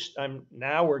toast?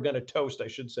 Now we're going to toast, I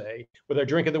should say, with our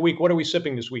drink of the week. What are we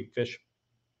sipping this week, Fish?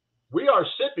 We are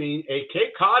sipping a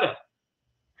Cape Cod.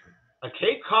 A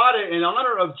Cape Cod in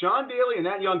honor of John Daly and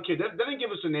that young kid. They didn't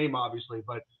give us a name, obviously,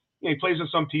 but he plays in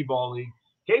some T-ball league.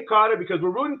 Cape Cod, because we're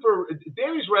rooting for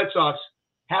Daly's Red Sox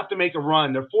have to make a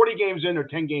run. They're 40 games in, they're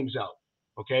 10 games out.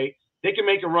 Okay? They can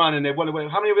make a run, and they've won.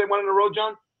 How many have they won in a row,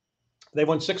 John? They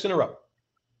won 6 in a row.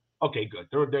 Okay, good.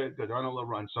 They're good. They're on a little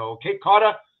run. So Cape Cod,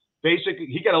 basically,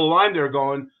 he got a lime there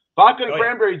going. Vodka and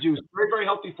cranberry juice, very, very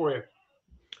healthy for you.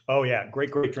 Oh yeah,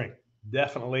 great drink.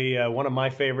 Definitely one of my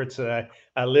favorites.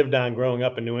 I lived on growing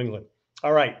up in New England.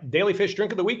 All right, Daily Fish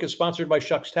Drink of the Week is sponsored by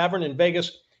Shucks Tavern in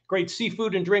Vegas. Great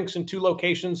seafood and drinks in 2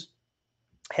 locations.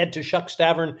 Head to Shucks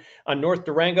Tavern on North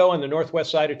Durango on the northwest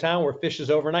side of town where fish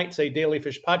is overnight. Say Daily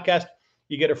Fish Podcast.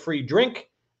 You get a free drink.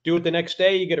 Do it the next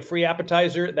day. You get a free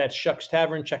appetizer. That's Shucks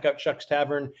Tavern. Check out Shucks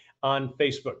Tavern on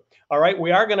Facebook. All right,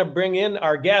 we are going to bring in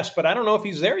our guest, but I don't know if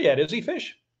he's there yet. Is he,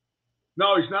 Fish?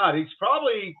 No, he's not. He's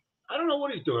probably, I don't know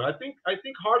what he's doing. I think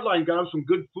Hardline got him some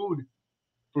good food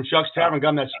from Shucks Tavern. Got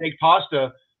him that steak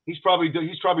pasta. He's probably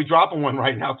dropping one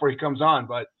right now before he comes on.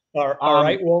 But all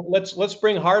right. Well, let's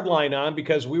bring Hardline on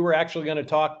because we were actually going to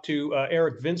talk to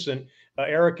Eric Vincent.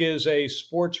 Eric is a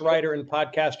sports writer and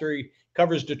podcaster. He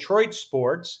covers Detroit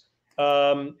sports,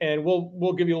 and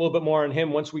we'll give you a little bit more on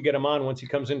him once we get him on, once he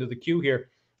comes into the queue here.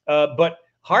 But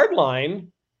Hardline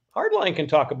can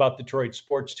talk about Detroit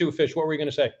sports too. Fish, what were you going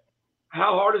to say?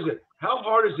 How hard is it? How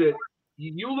hard is it?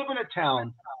 You live in a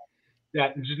town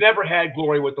that has never had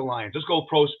glory with the Lions. Let's go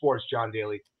pro sports, John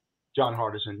Daly, John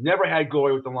Hardison. Never had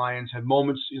glory with the Lions. Had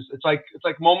moments. It's like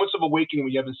moments of awakening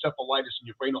when you have encephalitis and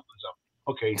your brain opens up.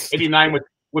 Okay, 89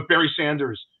 with Barry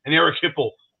Sanders. and Eric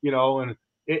Hipple,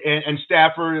 and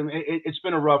Stafford. And it's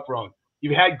been a rough road.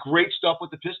 You've had great stuff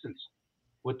with the Pistons,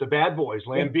 with the bad boys,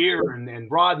 Lambeer and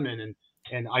Rodman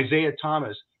and Isaiah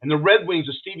Thomas, and the Red Wings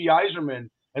of Stevie Yzerman,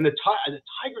 and the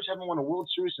Tigers haven't won a World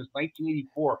Series since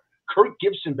 1984. Kirk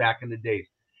Gibson back in the days.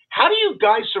 How do you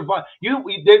guys survive? You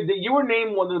were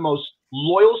named one of the most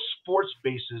loyal sports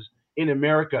bases in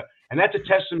America, and that's a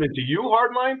testament to you,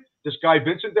 Hardline. This guy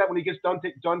Vincent, that when he gets done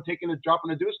taking a drop in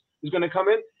the deuce, is going to come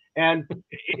in, and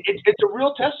it's a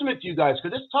real testament to you guys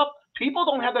because it's tough. People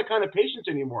don't have that kind of patience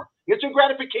anymore. It's a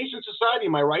gratification society.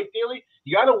 Am I right, Daly?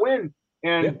 You got to win.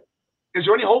 And is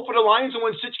there any hope for the Lions to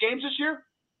win 6 games this year?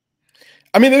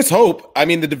 I mean, there's hope. I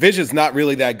mean, the division's not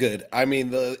really that good. I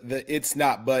mean, it's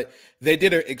not, but they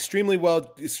did an extremely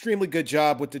good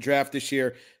job with the draft this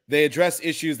year. They addressed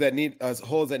issues that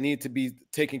holes that need to be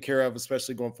taken care of,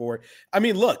 especially going forward. I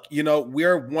mean, look,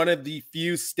 we're one of the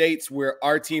few states where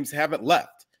our teams haven't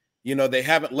left. They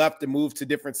haven't left and moved to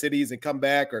different cities and come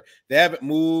back, or they haven't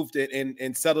moved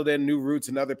and settled in new roots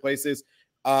in other places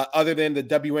other than the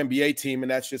WNBA team,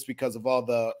 and that's just because of all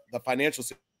the financial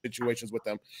situations with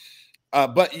them.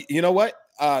 But you know what?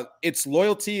 It's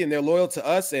loyalty, and they're loyal to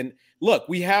us. And look,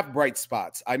 we have bright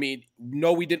spots. I mean,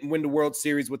 no, we didn't win the World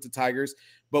Series with the Tigers,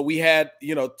 but we had,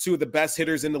 2 of the best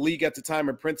hitters in the league at the time,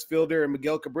 and Prince Fielder and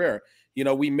Miguel Cabrera.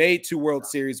 We made 2 World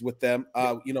Series with them.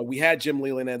 We had Jim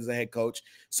Leyland as a head coach.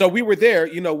 So we were there.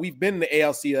 We've been in the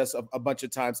ALCS a bunch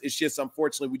of times. It's just,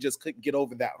 unfortunately, we just couldn't get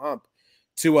over that hump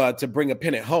to bring a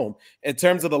pennant home. In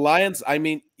terms of the Lions, I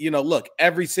mean, look,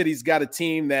 every city's got a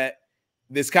team that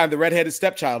this kind of the redheaded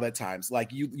stepchild at times. Like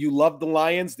you love the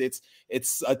Lions.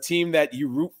 It's a team that you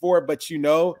root for, but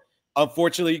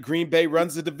unfortunately, Green Bay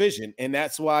runs the division. And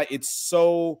that's why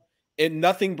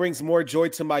nothing brings more joy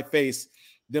to my face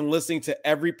than listening to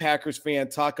every Packers fan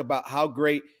talk about how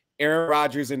great Aaron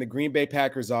Rodgers and the Green Bay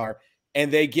Packers are. And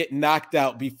they get knocked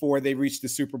out before they reach the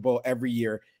Super Bowl every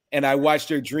year. And I watch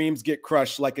their dreams get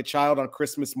crushed like a child on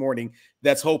Christmas morning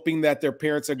that's hoping that their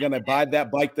parents are going to buy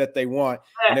that bike that they want,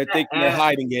 and they're thinking they're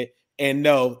hiding it. And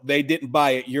no, they didn't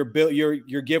buy it. Your bill,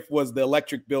 your gift was the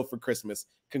electric bill for Christmas.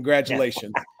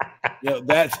 Congratulations.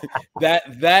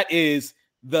 That is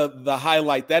the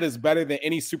highlight. That is better than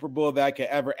any Super Bowl that I could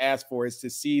ever ask for, is to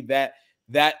see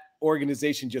that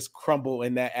organization just crumble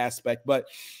in that aspect. But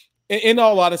in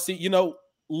all honesty,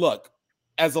 look,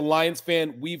 as a Lions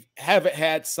fan, we haven't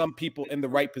had some people in the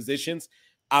right positions.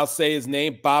 I'll say his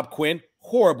name, Bob Quinn,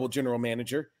 horrible general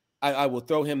manager. I will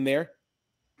throw him there.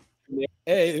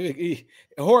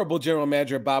 Horrible general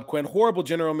manager, Bob Quinn. Horrible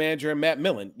general manager, Matt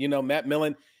Millen. Matt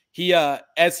Millen, he,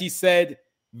 as he said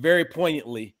very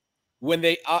poignantly, when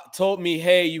they told me,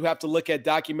 hey, you have to look at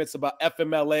documents about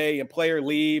FMLA and player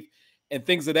leave and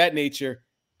things of that nature,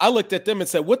 I looked at them and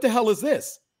said, what the hell is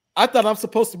this? I thought I'm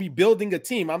supposed to be building a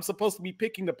team. I'm supposed to be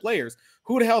picking the players.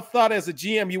 Who the hell thought as a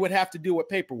GM you would have to do with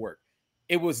paperwork?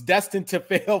 It was destined to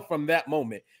fail from that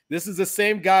moment. This is the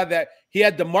same guy that he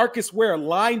had DeMarcus Ware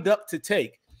lined up to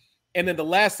take. And in the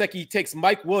last second, he takes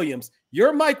Mike Williams.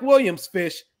 You're Mike Williams,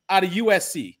 Fish, out of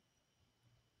USC.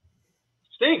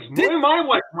 Stinks. My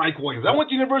wife, Mike Williams. I went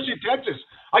to University of Texas.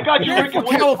 I got you from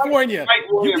California.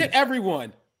 You get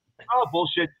everyone. Oh,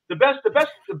 bullshit. The best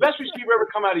receiver ever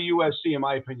come out of USC, in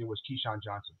my opinion, was Keyshawn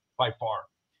Johnson, by far.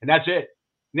 And that's it.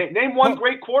 Name one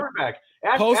great quarterback.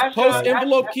 Post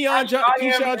envelope Keyshawn Johnson.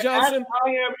 I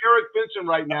am Eric Vincent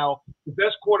right now, the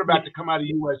best quarterback to come out of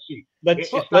USC.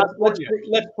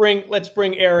 Let's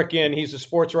bring Eric in. He's a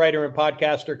sports writer and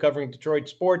podcaster covering Detroit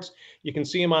sports. You can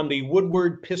see him on the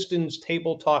Woodward Pistons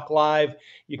Table Talk Live.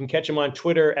 You can catch him on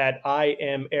Twitter at I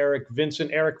am Eric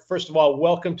Vincent. Eric, first of all,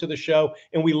 welcome to the show,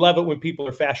 and we love it when people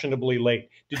are fashionably late.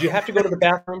 Did you have to go to the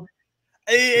bathroom?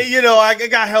 I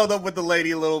got held up with the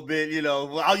lady a little bit.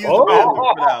 I'll use the bathroom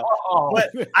for now.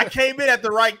 But I came in at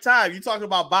the right time. You talking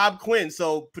about Bob Quinn,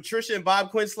 so Patricia and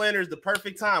Bob Quinn slander is the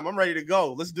perfect time. I'm ready to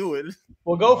go. Let's do it.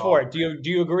 Well, go for it. Do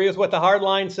you agree with what the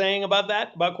hardline's saying about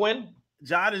that, about Quinn?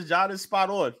 John is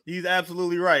spot on. He's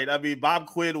absolutely right. I mean, Bob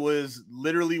Quinn was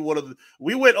literally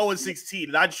we went 0-16,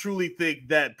 and I truly think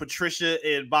that Patricia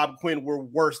and Bob Quinn were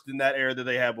worse than that era that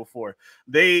they had before.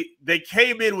 They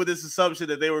came in with this assumption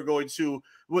that they were going to,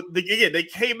 they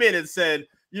came in and said,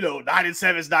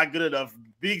 9-7 is not good enough.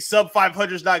 Being sub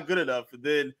 500 is not good enough. And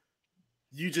then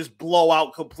you just blow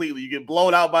out completely. You get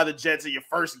blown out by the Jets in your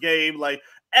first game. Like,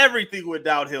 everything went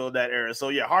downhill in that era. So,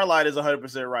 yeah, hardline is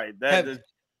 100% right.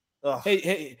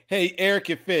 Hey, Eric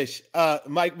and Fish.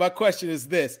 My question is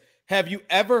this: have you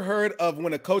ever heard of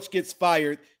when a coach gets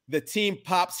fired, the team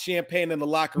pops champagne in the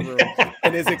locker room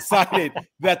and is excited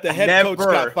that the head coach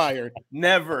got fired.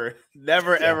 Never,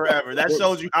 ever. That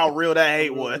shows you how real that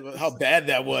hate was. How bad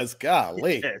that was.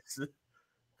 Golly. Yes.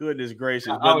 Goodness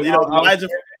gracious.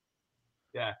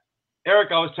 Yeah.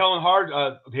 Eric, I was telling Hard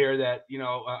here that,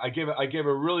 I give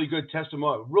a really good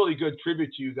testimony, really good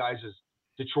tribute to you guys as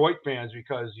Detroit fans,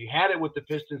 because you had it with the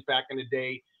Pistons back in the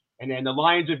day, and then the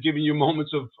Lions have given you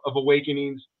moments of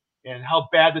awakenings, and how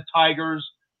bad the Tigers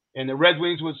and the Red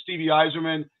Wings with Stevie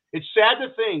Yzerman. It's sad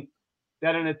to think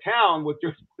that in a town with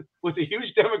a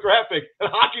huge demographic, that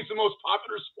hockey's the most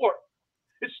popular sport.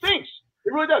 It stinks.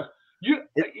 It really does.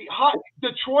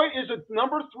 Detroit is a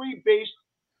number 3 based,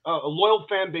 a loyal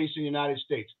fan base in the United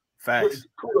States. Facts.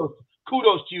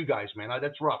 Kudos to you guys, man.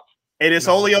 That's rough. And it's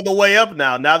only on the way up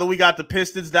now. Now that we got the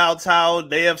Pistons downtown,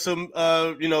 they have some,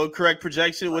 correct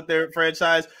projection with their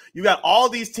franchise. You got all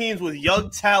these teams with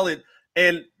young talent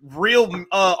and real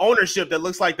ownership that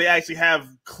looks like they actually have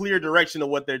clear direction of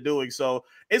what they're doing. So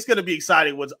it's going to be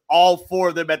exciting when all 4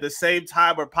 of them at the same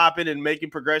time are popping and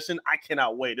making progression. I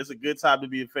cannot wait. It's a good time to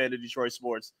be a fan of Detroit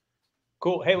sports.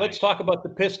 Cool. Hey, let's talk about the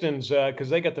Pistons because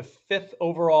they got the 5th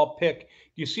overall pick.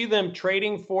 Do you see them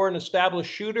trading for an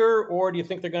established shooter, or do you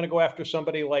think they're going to go after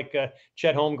somebody like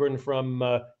Chet Holmgren from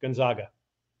Gonzaga?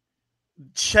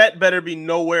 Chet better be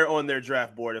nowhere on their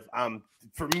draft board.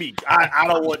 For me, I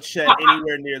don't want Chet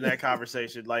anywhere near that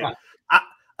conversation.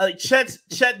 Chet.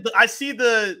 I see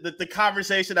the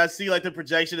conversation. I see like the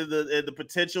projection of the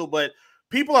potential, but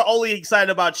people are only excited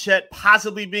about Chet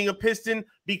possibly being a Piston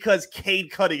because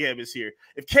Cade Cunningham is here.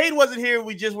 If Cade wasn't here,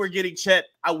 we just were getting Chet,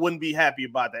 I wouldn't be happy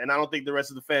about that. And I don't think the rest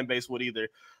of the fan base would either.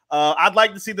 I'd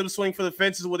like to see them swing for the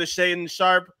fences with a Shaedon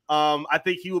Sharpe. I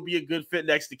think he would be a good fit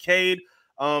next to Cade.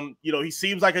 He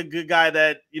seems like a good guy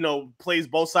that, plays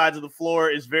both sides of the floor,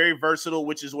 is very versatile,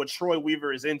 which is what Troy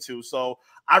Weaver is into. So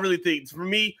I really think, for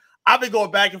me, I've been going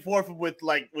back and forth with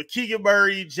Keegan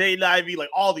Murray, Jaden Ivey, like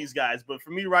all these guys. But for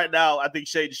me right now, I think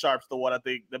Shaedon Sharpe's the one I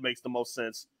think that makes the most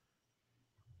sense.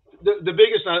 The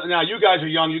biggest, now you guys are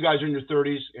young, you guys are in your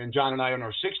 30s, and John and I are in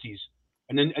our 60s.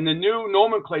 And the new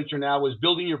nomenclature now is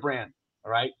building your brand.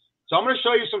 All right. So I'm going to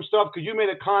show you some stuff because you made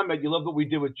a comment. You love what we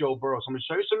did with Joe Burrow. So I'm going to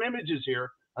show you some images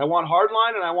here. I want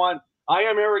Hardline and I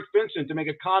am Eric Vincent to make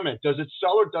a comment. Does it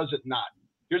sell or does it not?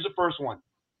 Here's the first one.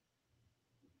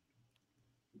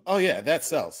 Oh yeah, that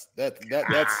sells.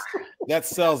 That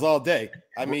sells all day.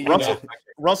 I mean,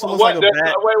 Russell looks like a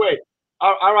bad. Wait.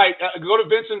 All right, go to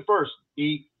Vincent first.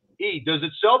 E. Does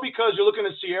it sell because you're looking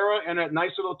at Sierra and a nice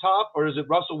little top, or is it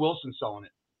Russell Wilson selling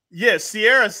it? Yes,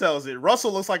 Sierra sells it.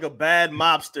 Russell looks like a bad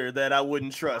mobster that I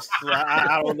wouldn't trust.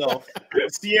 I don't know.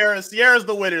 Sierra's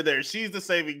the winner there. She's the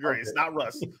saving grace, not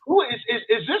Russ. Who is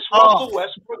this Russell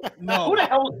Westbrook? No. Who the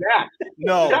hell is that?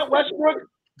 No. Is that Westbrook?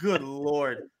 Good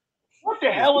Lord. What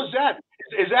the hell is that?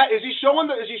 Is he showing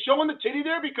the titty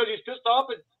there because he's pissed off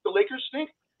that the Lakers stink?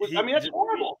 That's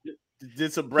horrible.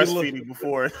 Did some breastfeeding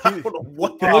before. I don't know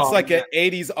what that looks like an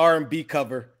 80s R&B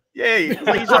cover. Yeah, he's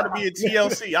trying to be a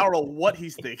TLC. I don't know what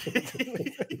he's thinking.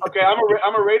 Okay,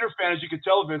 I'm a Raider fan, as you can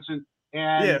tell, Vincent,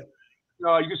 and you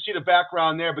can see the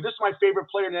background there. But this is my favorite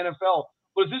player in the NFL.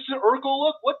 But is this an Urkel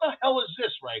look? What the hell is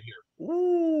this right here?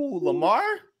 Ooh, Lamar?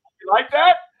 You like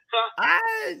that?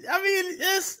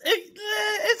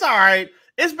 It's all right.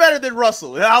 It's better than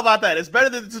Russell. How about that? It's better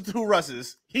than the 2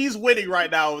 Russes. He's winning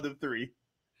right now with the 3.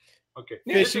 Okay,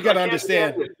 Fish, you got to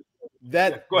understand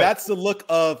that that's the look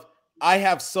of I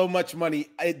have so much money.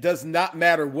 It does not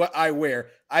matter what I wear.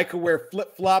 I could wear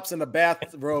flip-flops and a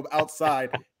bathrobe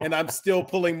outside, and I'm still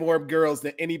pulling more girls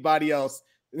than anybody else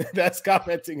that's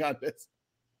commenting on this.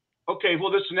 Okay,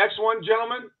 well, this next one,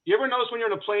 gentlemen, you ever notice when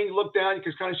you're in a plane, you look down, you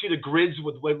can kind of see the grids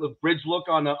with the grids look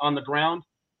on the ground?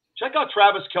 Check out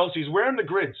Travis Kelce. He's wearing the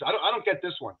grids. I don't get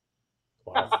this one.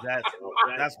 Wow,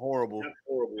 that's horrible.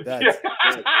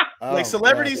 Like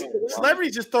celebrities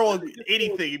just throw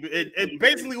anything. It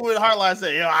basically what Hardline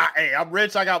say, hey, I'm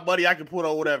rich, I got money, I can put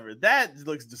on whatever. That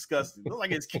looks disgusting. It looks like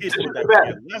his kids put that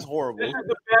together. That's horrible. This is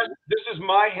the best. This is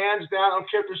my hands down. I don't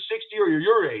care if you're 60 or you're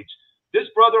your age. This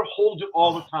brother holds it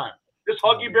all the time. This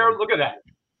Huggy Bear, look at that.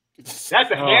 That's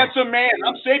a handsome man.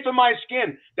 I'm safe in my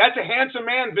skin. That's a handsome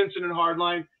man, Vincent and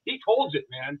Hardline. He holds it,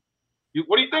 man.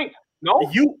 What do you think? No?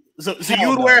 So you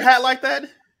would wear a hat like that?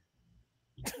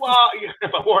 Well,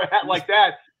 if I wore a hat like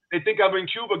that, they think I'm in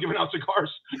Cuba giving out cigars.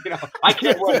 I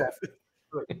can't wear that.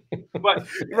 But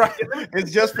right,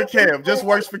 it's just for Cam. Just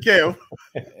works for Cam.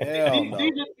 These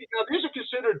are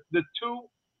considered the 2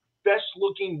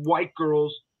 best-looking white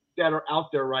girls that are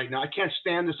out there right now. I can't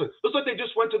stand this. Looks like they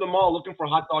just went to the mall looking for a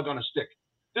hot dog on a stick.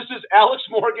 This is Alex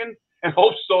Morgan and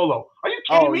Hope Solo. Are you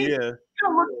kidding me? Yeah.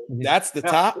 That's the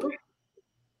top.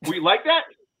 We like that.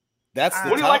 That's the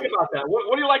what do you top. like about that?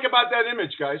 What do you like about that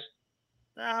image, guys?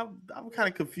 I'm kind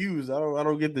of confused. I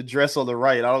don't get the dress on the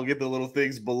right. I don't get the little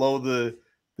things below the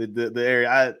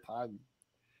area.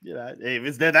 If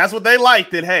it's that's what they like,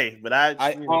 then hey. But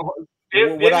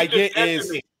what I get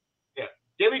is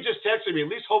Daly just texted me. At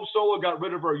least Hope Solo got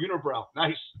rid of her unibrow.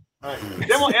 Nice. All right.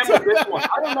 Then we'll end with this one.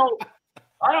 I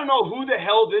don't know who the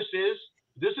hell this is.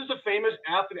 This is a famous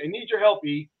athlete. I need your help,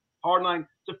 E. Hardline.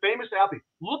 It's a famous athlete.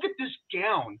 Look at this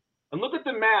gown and look at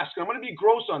the mask. I'm going to be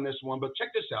gross on this one, but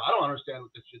check this out. I don't understand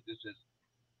what this is.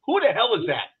 Who the hell is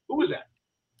that? Who is that?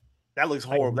 That looks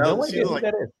horrible.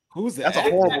 Who's that? That's a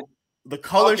horrible. The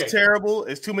color's terrible.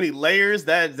 It's too many layers.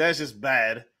 That's just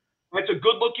bad. It's a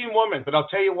good-looking woman, but I'll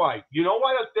tell you why. You know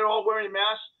why they're all wearing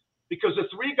masks? Because the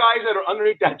three guys that are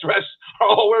underneath that dress are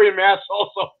all wearing masks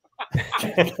also.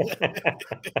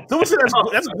 Someone said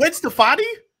that's Gwen Stefani?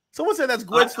 Someone said that's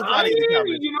Gwen Stefani.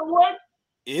 You know what?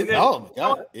 Oh, my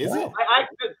God. Is it?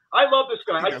 I love this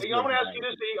guy. I'm going to ask you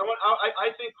this.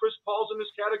 I think Chris Paul's in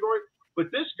this category, but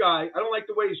this guy, I don't like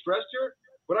the way he's dressed here,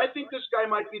 but I think this guy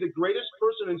might be the greatest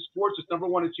person in sports that's never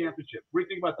won a championship. What do you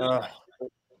think about this?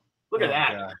 Look at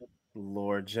that. God.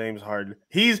 Lord, James Harden.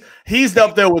 He's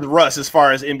up there with Russ as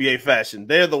far as NBA fashion.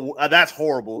 That's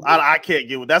horrible. I can't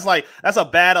get with that's a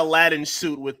bad Aladdin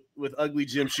suit with ugly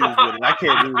gym shoes with it. I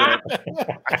can't do that.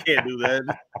 I can't do that.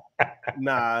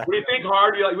 Nah. What do you think,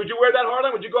 Hard? Would you wear that,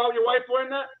 Hardline? Would you go out with your wife wearing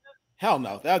that? Hell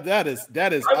no. That is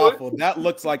awful. That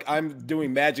looks like I'm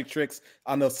doing magic tricks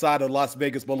on the side of Las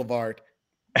Vegas Boulevard.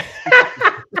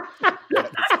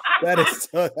 That is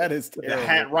terrible. The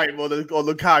hat right on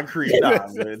the concrete. Nah, I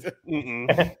didn't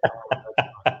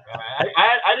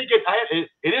get.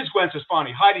 It is Gwen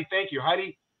Stefani. Heidi, thank you,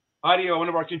 Heidi. One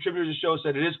of our contributors to the show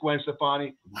said it is Gwen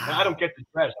Stefani. Wow. And I don't get the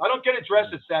dress. I don't get a dress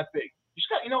that's that big. You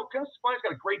just got, Gwen Stefani's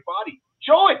got a great body.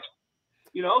 Show it.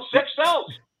 Sex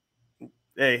sells.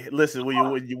 Hey, listen.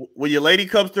 When your lady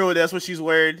comes through, that's what she's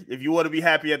wearing. If you want to be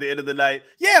happy at the end of the night,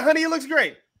 yeah, honey, it looks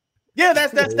great. Yeah,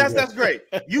 that's great.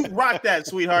 You rock that,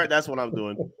 sweetheart. That's what I'm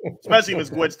doing. Especially if it's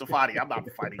Gwen Stefani. I'm not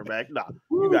fighting her back. Nah,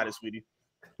 you got it, sweetie.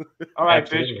 All right,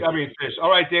 Fish. All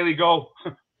right, Daly, go.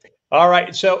 All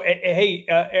right. So, hey,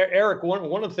 Eric,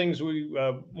 one of the things we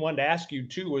wanted to ask you,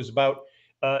 too, was about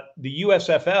the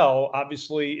USFL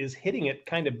obviously is hitting it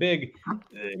kind of big.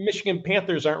 Michigan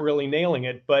Panthers aren't really nailing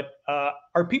it, but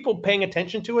are people paying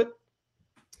attention to it?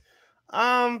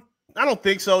 I don't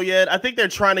think so yet. I think they're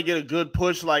trying to get a good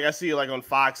push. Like I see it on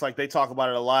Fox, like they talk about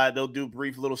it a lot. They'll do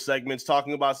brief little segments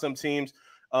talking about some teams,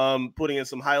 putting in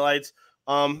some highlights.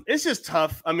 It's just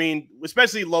tough. I mean,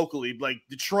 especially locally, like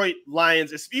Detroit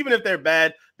Lions, even if they're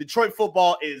bad, Detroit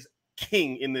football is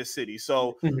king in this city.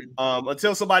 So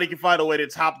until somebody can find a way to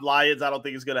top Lions, I don't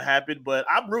think it's going to happen, but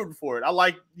I'm rooting for it. I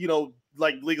like,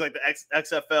 leagues like the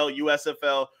XFL,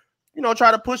 USFL,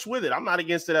 try to push with it. I'm not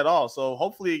against it at all. So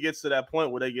hopefully it gets to that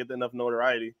point where they get enough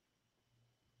notoriety.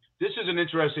 This is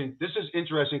interesting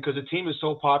because the team is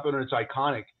so popular and it's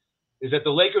iconic, is that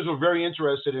the Lakers were very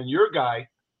interested in your guy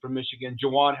from Michigan,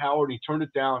 Juwan Howard. He turned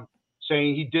it down,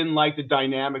 saying he didn't like the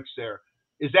dynamics there.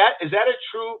 Is that a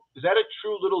true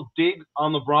little dig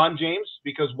on LeBron James?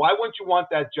 Because why wouldn't you want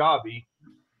that job, E?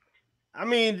 I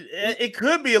mean, it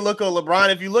could be a look on LeBron.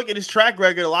 If you look at his track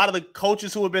record, a lot of the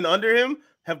coaches who have been under him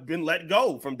have been let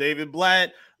go, from David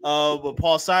Blatt,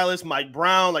 Paul Silas, Mike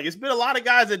Brown. Like, it's been a lot of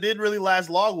guys that didn't really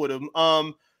last long with him.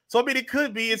 So, I mean, it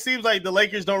could be. It seems like the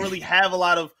Lakers don't really have a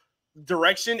lot of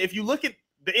direction. If you look at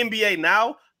the NBA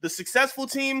now, the successful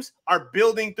teams are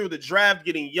building through the draft,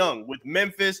 getting young, with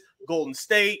Memphis, Golden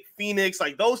State, Phoenix.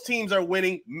 Like, those teams are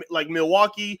winning. Like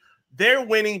Milwaukee, they're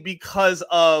winning because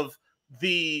of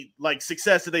the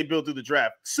success that they built through the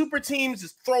draft. Super teams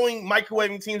is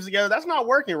microwaving teams together. That's not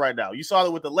working right now. You saw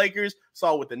it with the Lakers,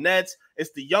 saw it with the Nets.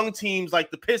 It's the young teams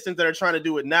like the Pistons that are trying to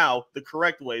do it now the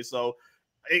correct way. So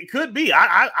it could be.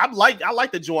 I like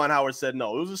that Juwan Howard said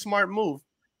no. It was a smart move.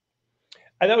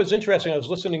 I thought it was interesting. I was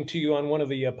listening to you on one of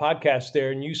the podcasts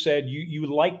there, and you said you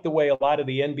like the way a lot of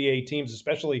the NBA teams,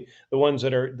 especially the ones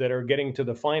that are getting to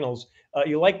the finals,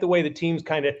 you like the way the teams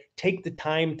kind of take the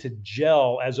time to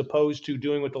gel as opposed to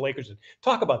doing what the Lakers did.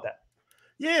 Talk about that.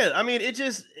 Yeah, I mean, it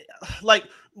just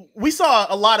we saw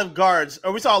a lot of guards,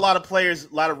 or we saw a lot of players,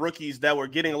 a lot of rookies that were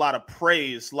getting a lot of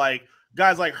praise, like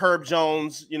guys like Herb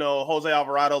Jones, Jose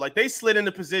Alvarado. Like, they slid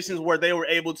into positions where they were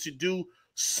able to do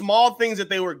small things that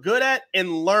they were good at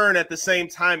and learn at the same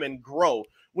time and grow.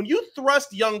 When you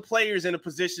thrust young players in a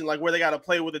position where they got to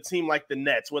play with a team like the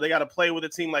Nets, where they got to play with a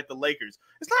team like the Lakers,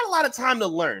 it's not a lot of time to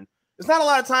learn. There's not a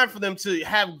lot of time for them to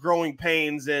have growing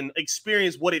pains and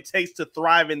experience what it takes to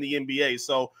thrive in the NBA.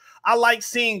 So I like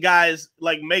seeing guys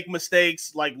like make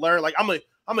mistakes, like learn. Like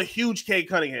I'm a huge Cade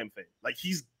Cunningham fan. Like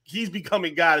he's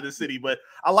becoming God of the city, but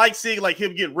I like seeing like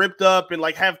him get ripped up and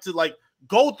like have to like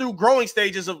go through growing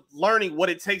stages of learning what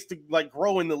it takes to like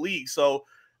grow in the league. So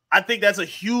I think that's a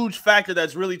huge factor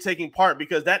that's really taking part,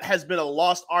 because that has been a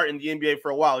lost art in the NBA for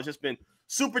a while. It's just been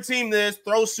super team this,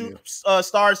 throw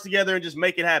stars together and just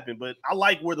make it happen. But I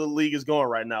like where the league is going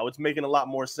right now. It's making a lot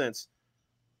more sense.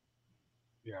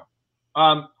 Yeah.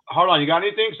 Hold on. You got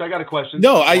anything? Because I got a question.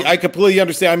 No, I completely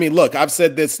understand. I mean, look, I've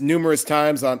said this numerous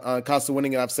times on Cost of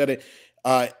Winning, and I've said it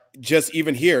just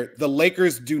even here. The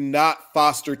Lakers do not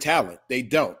foster talent. They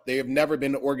don't. They have never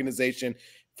been an organization,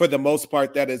 for the most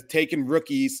part, that has taken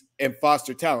rookies and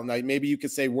foster talent. Now, maybe you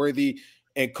could say Worthy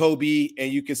and Kobe,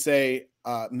 and you could say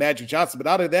Magic Johnson. But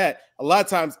out of that, a lot of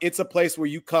times it's a place where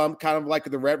you come kind of like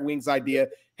the Red Wings idea.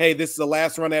 Hey, this is the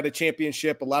last run at a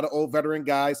championship. A lot of old veteran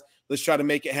guys. Let's try to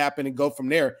make it happen and go from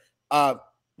there.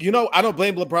 You know, I don't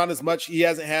blame LeBron as much. He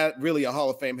hasn't had really a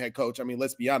Hall of Fame head coach. I mean,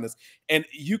 let's be honest. And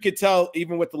you could tell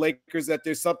even with the Lakers that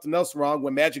there's something else wrong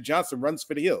when Magic Johnson runs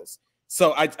for the hills.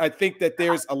 So I think that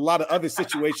there's a lot of other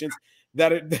situations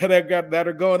that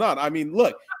are going on. I mean,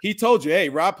 look, he told you, hey,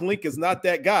 Rob Pelinka is not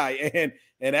that guy.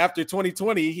 And after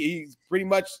 2020, he's pretty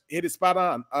much hit his spot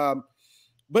on.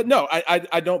 But no,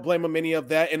 I don't blame him any of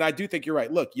that. And I do think you're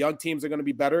right. Look, young teams are going to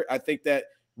be better. I think that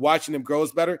watching them grow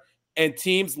is better. And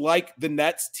teams like the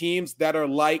Nets, teams that are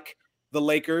like the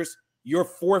Lakers, you're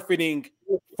forfeiting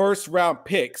first-round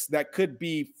picks that could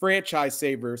be franchise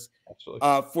savers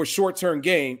for short-term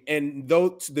gain. And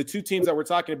those the two teams that we're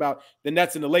talking about, the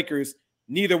Nets and the Lakers,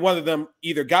 neither one of them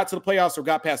either got to the playoffs or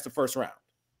got past the first round.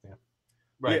 Yeah.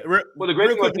 Right. Yeah, well, the great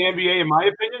thing about the NBA, in my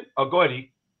opinion – oh, go ahead,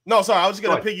 E. No, sorry, I was just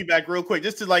going to piggyback real quick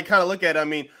just to like kind of look at it. I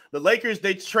mean, the Lakers,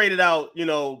 they traded out, you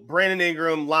know, Brandon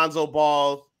Ingram, Lonzo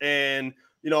Ball, and –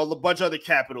 you know, a bunch of other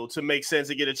capital to make sense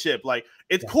to get a chip. Like,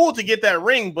 it's cool to get that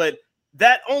ring, but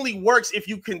that only works if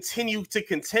you continue to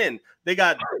contend. They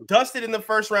got dusted in the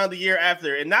first round the year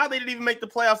after, and now they didn't even make the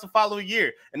playoffs the following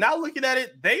year. And now looking at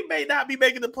it, they may not be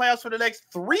making the playoffs for the next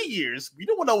 3 years. We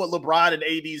don't know what LeBron and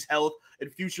AD's health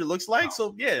and future looks like.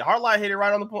 So, yeah, Harline hit it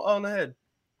right on the head.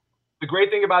 The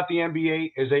great thing about the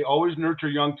NBA is they always nurture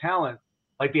young talent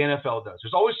like the NFL does.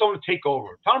 There's always someone to take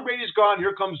over. Tom Brady's gone.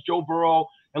 Here comes Joe Burrow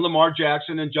and Lamar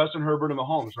Jackson and Justin Herbert and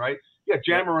Mahomes, right? You got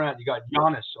Jan Morant, you got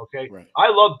Giannis, okay? Right. I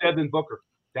love Devin Booker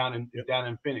down in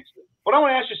Phoenix. But I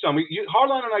want to ask you something.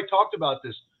 Harlan and I talked about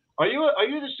this. Are you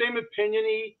the same opinion,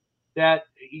 E, that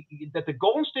the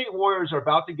Golden State Warriors are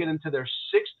about to get into their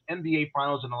 6th NBA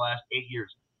Finals in the last 8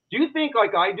 years? Do you think,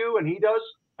 like I do and he does,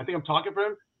 I think I'm talking for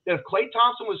him, that if Klay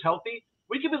Thompson was healthy,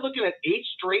 we could be looking at 8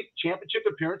 straight championship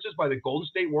appearances by the Golden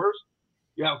State Warriors?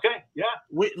 Yeah, okay, yeah.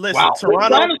 Listen, wow.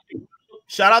 Toronto.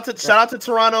 Shout out to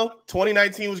Toronto.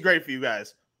 2019 was great for you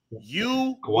guys.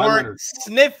 You weren't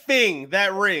sniffing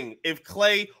that ring if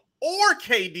Klay or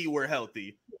KD were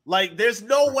healthy. Like, there's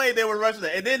no way they were rushing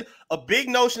that. And then a big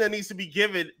notion that needs to be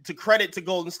given to credit to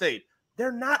Golden State.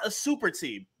 They're not a super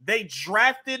team. They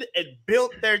drafted and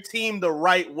built their team the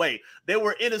right way. They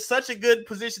were in such a good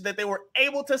position that they were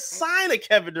able to sign a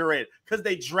Kevin Durant because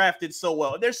they drafted so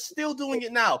well. And they're still doing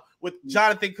it now with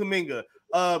Jonathan Kuminga.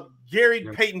 Gary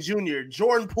Payton Jr.,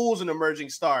 Jordan Poole's an emerging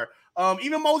star.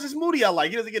 Even Moses Moody, I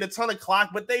like. He doesn't get a ton of clock,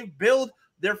 but they build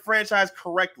their franchise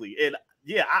correctly. And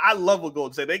yeah, I love what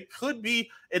Golden State. They could be,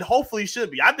 and hopefully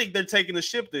should be. I think they're taking the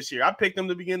ship this year. I picked them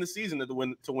to begin the season to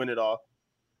win it all.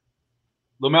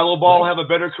 LaMelo Ball have a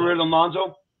better career than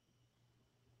Lonzo?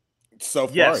 So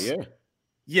far, yes.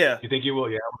 Yeah. You think he will?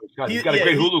 Yeah. He's got a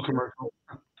great Hulu commercial.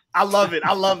 I love it.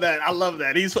 I love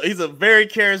that. He's a very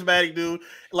charismatic dude.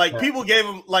 Like, people gave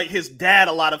him, like, his dad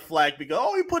a lot of flack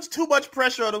because, he puts too much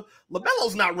pressure on him.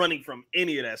 LaMelo's not running from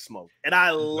any of that smoke. And I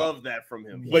love that from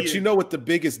him. But you know what the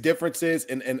biggest difference is?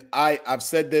 And I've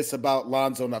said this about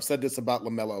Lonzo and I've said this about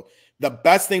LaMelo. The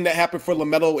best thing that happened for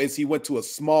LaMelo is he went to a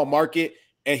small market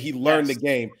and he learned the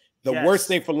game. The worst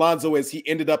thing for Lonzo is he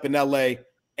ended up in LA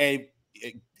and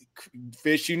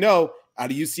Fish, out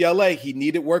of UCLA, he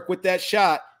needed work with that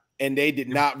shot. And they did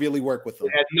not really work with him.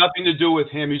 It had nothing to do with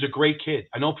him. He's a great kid.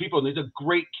 I know people. He's a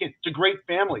great kid. It's a great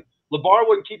family. LeVar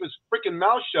wouldn't keep his freaking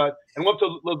mouth shut and went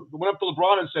up to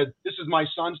LeBron and said, "This is my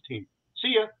son's team. See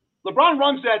ya." LeBron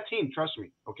runs that team. Trust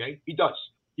me. Okay, he does.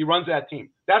 He runs that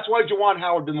team. That's why Juwan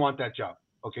Howard didn't want that job.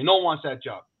 Okay, no one wants that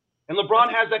job. And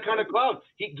LeBron has that kind of clout.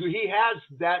 He has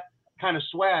that kind of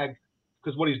swag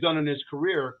because what he's done in his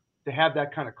career to have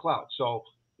that kind of clout. So.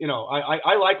 You know,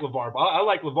 I like LeVar Ball. I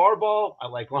like LeVar Ball. I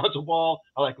like Lonzo Ball.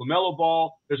 I like LaMelo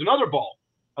Ball. There's another Ball.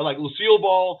 I like Lucille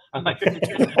Ball. I like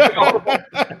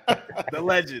The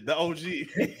legend, the OG. yeah,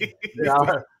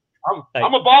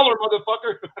 I'm a baller,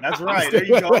 motherfucker. That's right. There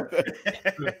you go.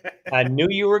 I knew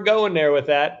you were going there with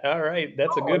that. All right.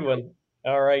 That's a good one.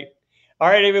 All right. All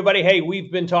right, everybody. Hey,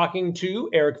 we've been talking to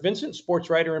Eric Vincent,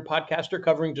 sports writer and podcaster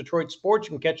covering Detroit sports.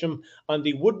 You can catch him on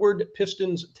the Woodward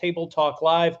Pistons Table Talk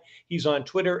Live. He's on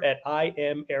Twitter at I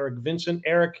am Eric Vincent.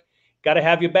 Eric, got to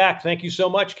have you back. Thank you so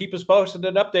much. Keep us posted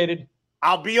and updated.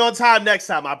 I'll be on time next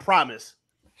time. I promise.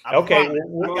 Okay. I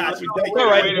got you. All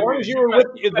right. As long as you're with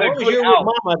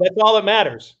Mama, that's all that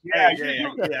matters. Yeah.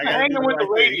 Hanging with the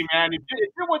lady, man. If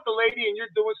you're with the lady and you're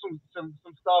doing some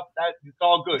stuff, it's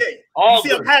all good. Yeah. All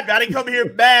good. I'm happy. I didn't come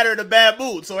here mad or in a bad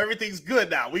mood, so everything's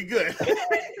good now. We good.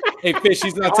 Hey, Fish,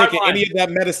 he's not taking any of that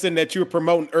medicine that you were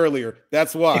promoting earlier.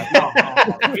 That's why. No.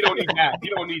 You don't need that.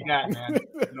 You don't need that, man.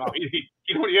 No, you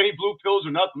don't need any blue pills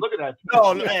or nothing. Look at that.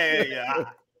 No, yeah.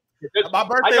 My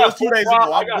birthday was 2 days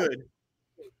ago. I'm good.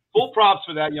 Full props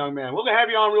for that, young man. We're going to have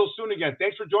you on real soon again.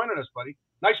 Thanks for joining us, buddy.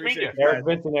 Nice meeting you. Eric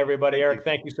Vincent, everybody. Eric,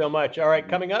 thank you so much. All right,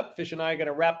 coming up, Fish and I are going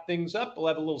to wrap things up. We'll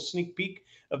have a little sneak peek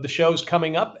of the shows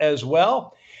coming up as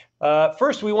well.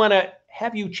 First, we want to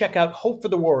have you check out Hope for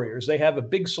the Warriors. They have a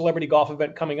big celebrity golf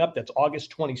event coming up. That's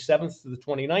August 27th to the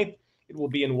 29th. It will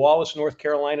be in Wallace, North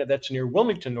Carolina. That's near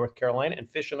Wilmington, North Carolina. And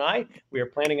Fish and I, we are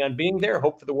planning on being there.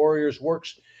 Hope for the Warriors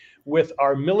works with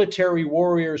our military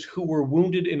warriors who were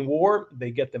wounded in war.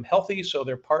 They get them healthy, so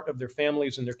they're part of their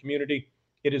families and their community.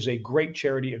 It is a great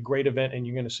charity, a great event, and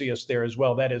you're going to see us there as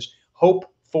well. That is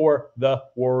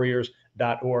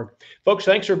hopeforthewarriors.org. Folks,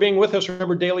 thanks for being with us.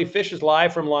 Remember, Daily Fish is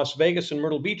live from Las Vegas and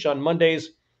Myrtle Beach on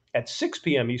Mondays at 6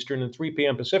 p.m. Eastern and 3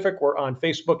 p.m. Pacific. We're on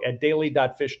Facebook at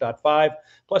daily.fish.5,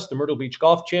 plus the Myrtle Beach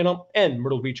Golf Channel and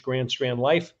Myrtle Beach Grand Strand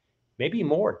Life. Maybe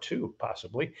more, too,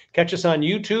 possibly. Catch us on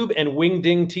YouTube and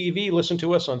Wingding TV. Listen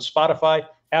to us on Spotify,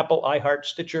 Apple, iHeart,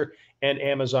 Stitcher, and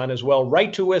Amazon as well.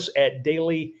 Write to us at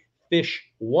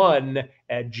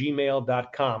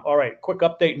dailyfish1@gmail.com. All right, quick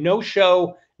update. No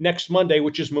show next Monday,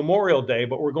 which is Memorial Day,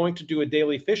 but we're going to do a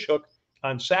Daily Fish Hook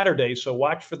on Saturday, so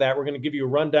watch for that. We're going to give you a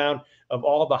rundown of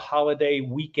all the holiday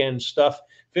weekend stuff.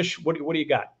 Fish, what do you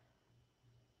got?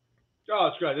 Oh,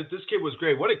 that's great. This kid was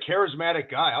great. What a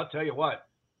charismatic guy. I'll tell you what.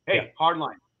 Hey, yeah.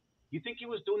 Hardline. You think he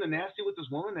was doing the nasty with this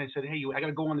woman? And I said, hey, I got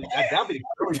to go on the – that'd be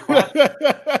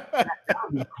that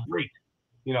would be great.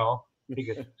 You know, he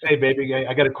goes, hey, baby,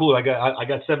 I got to cool. I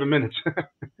got 7 minutes. And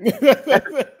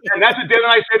that's what Dave and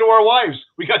I say to our wives.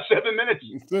 We got 7 minutes.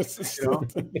 You know?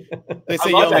 They say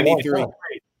you only need 3.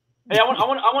 Hey, I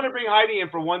want to bring Heidi in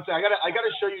for one thing. I got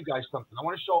to show you guys something. I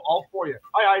want to show all 4 of you.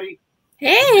 Hi, Heidi.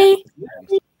 Hey.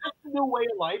 That's a new way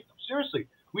of life. Seriously.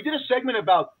 We did a segment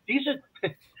about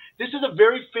this is a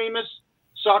very famous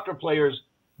soccer player's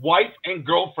wife and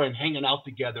girlfriend hanging out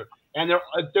together. And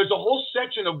there's a whole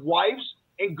section of wives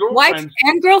and girlfriends. Wife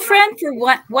and girlfriend for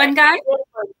one guy? A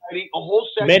whole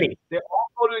section. Many. They all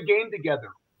go to the game together.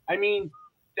 I mean,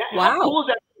 wow. How cool is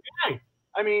that guy?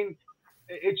 I mean,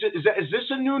 is this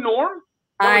a new norm?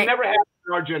 That never happened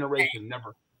in our generation.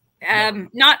 Never.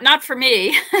 Not for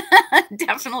me.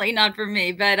 Definitely not for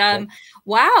me. But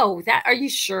wow, are you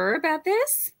sure about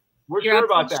this? We're sure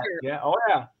about that. Sure. Yeah. Oh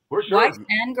yeah. We're sure. Wife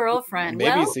and girlfriend.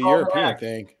 Maybe it's a European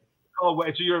thing. Oh,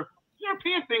 it's a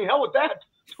European thing. Hell with that.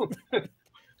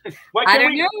 I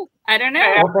don't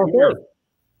know.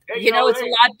 You know, it's a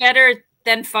lot better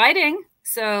than fighting.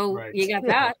 So you got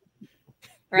that.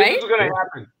 Right? This is going to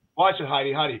happen. Watch it, Heidi.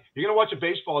 You're going to watch a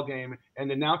baseball game, and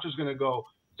the announcer's going to go,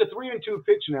 it's a 3-2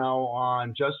 pitch now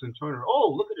on Justin Turner.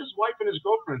 Oh, look at his wife and his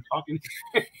girlfriend talking.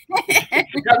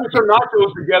 Having some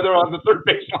nachos together on the third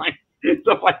baseline.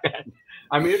 Stuff like that.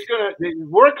 I mean,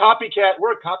 we're a copycat.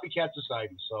 We're a copycat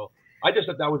society. So I just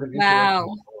thought that was an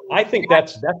interesting. I think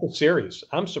that's a series.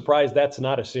 I'm surprised that's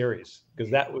not a series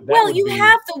because that well, you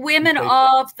have the women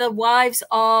of the wives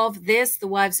of this, the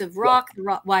wives of rock,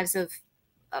 the wives of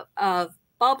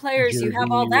ball players. You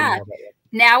have all that.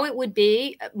 Now it would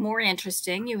be more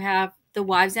interesting. You have the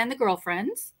wives and the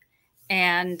girlfriends,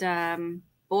 and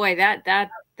boy,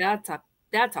 that's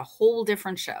a whole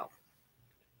different show.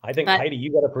 I think Heidi,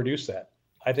 you got to produce that.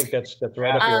 I think that's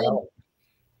right up your alley.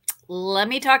 Let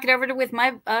me talk it over with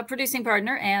my producing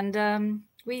partner, and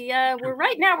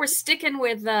we're sticking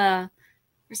with our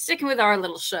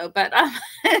little show, but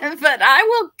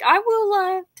I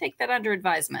will take that under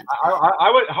advisement.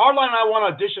 I would Hardline and I want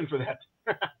to audition for that.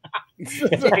 It's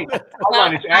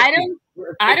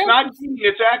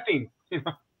acting.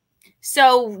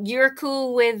 So you're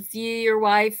cool with your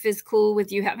wife is cool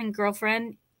with you having a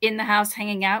girlfriend in the house,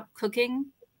 hanging out, cooking?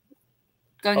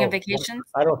 Going Oh, on vacations?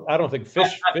 I don't think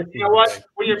Fish. You know what?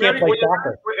 When you're can't married, play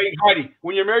soccer. hey, Heidi,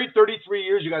 when you're married 33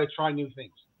 years, you got to try new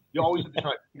things. You always have to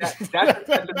try.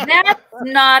 That's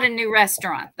not a new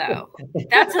restaurant, though.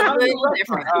 That's a little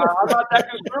different. I'm not that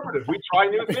conservative. We try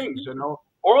new things. You know,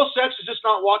 oral sex is just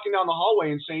not walking down the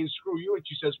hallway and saying "screw you" and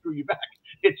she says "screw you back."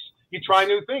 It's you try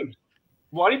new things.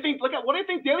 Why do you think? Look at what do you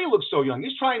think? Daly looks so young.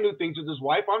 He's trying new things with his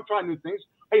wife. I'm trying new things.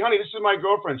 Hey, honey, this is my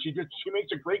girlfriend. She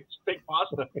makes a great steak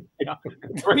pasta. Yeah,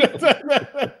 great.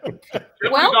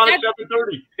 Well, on at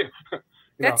 7:30.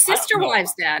 That's sister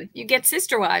wives, Dad. You get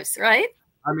sister wives, right?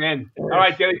 I'm in. All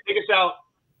right, Daly, take us out.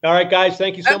 All right, guys.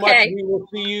 Thank you so much. Okay. We will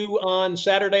see you on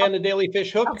Saturday on the Daily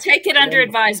Fish Hook. I'll take it under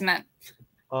advisement.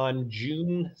 On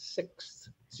June 6th.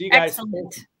 See you guys.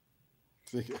 Excellent.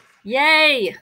 Yay.